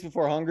got 2 weeks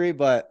before Hungary,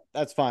 but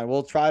that's fine.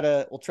 We'll try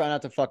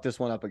not to fuck this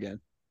one up again.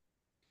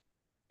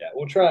 Yeah,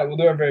 we'll try. We'll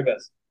do our very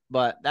best.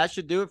 But that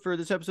should do it for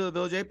this episode of the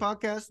Village A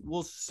podcast.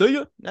 We'll see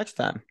you next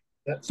time.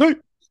 Yeah. See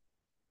you.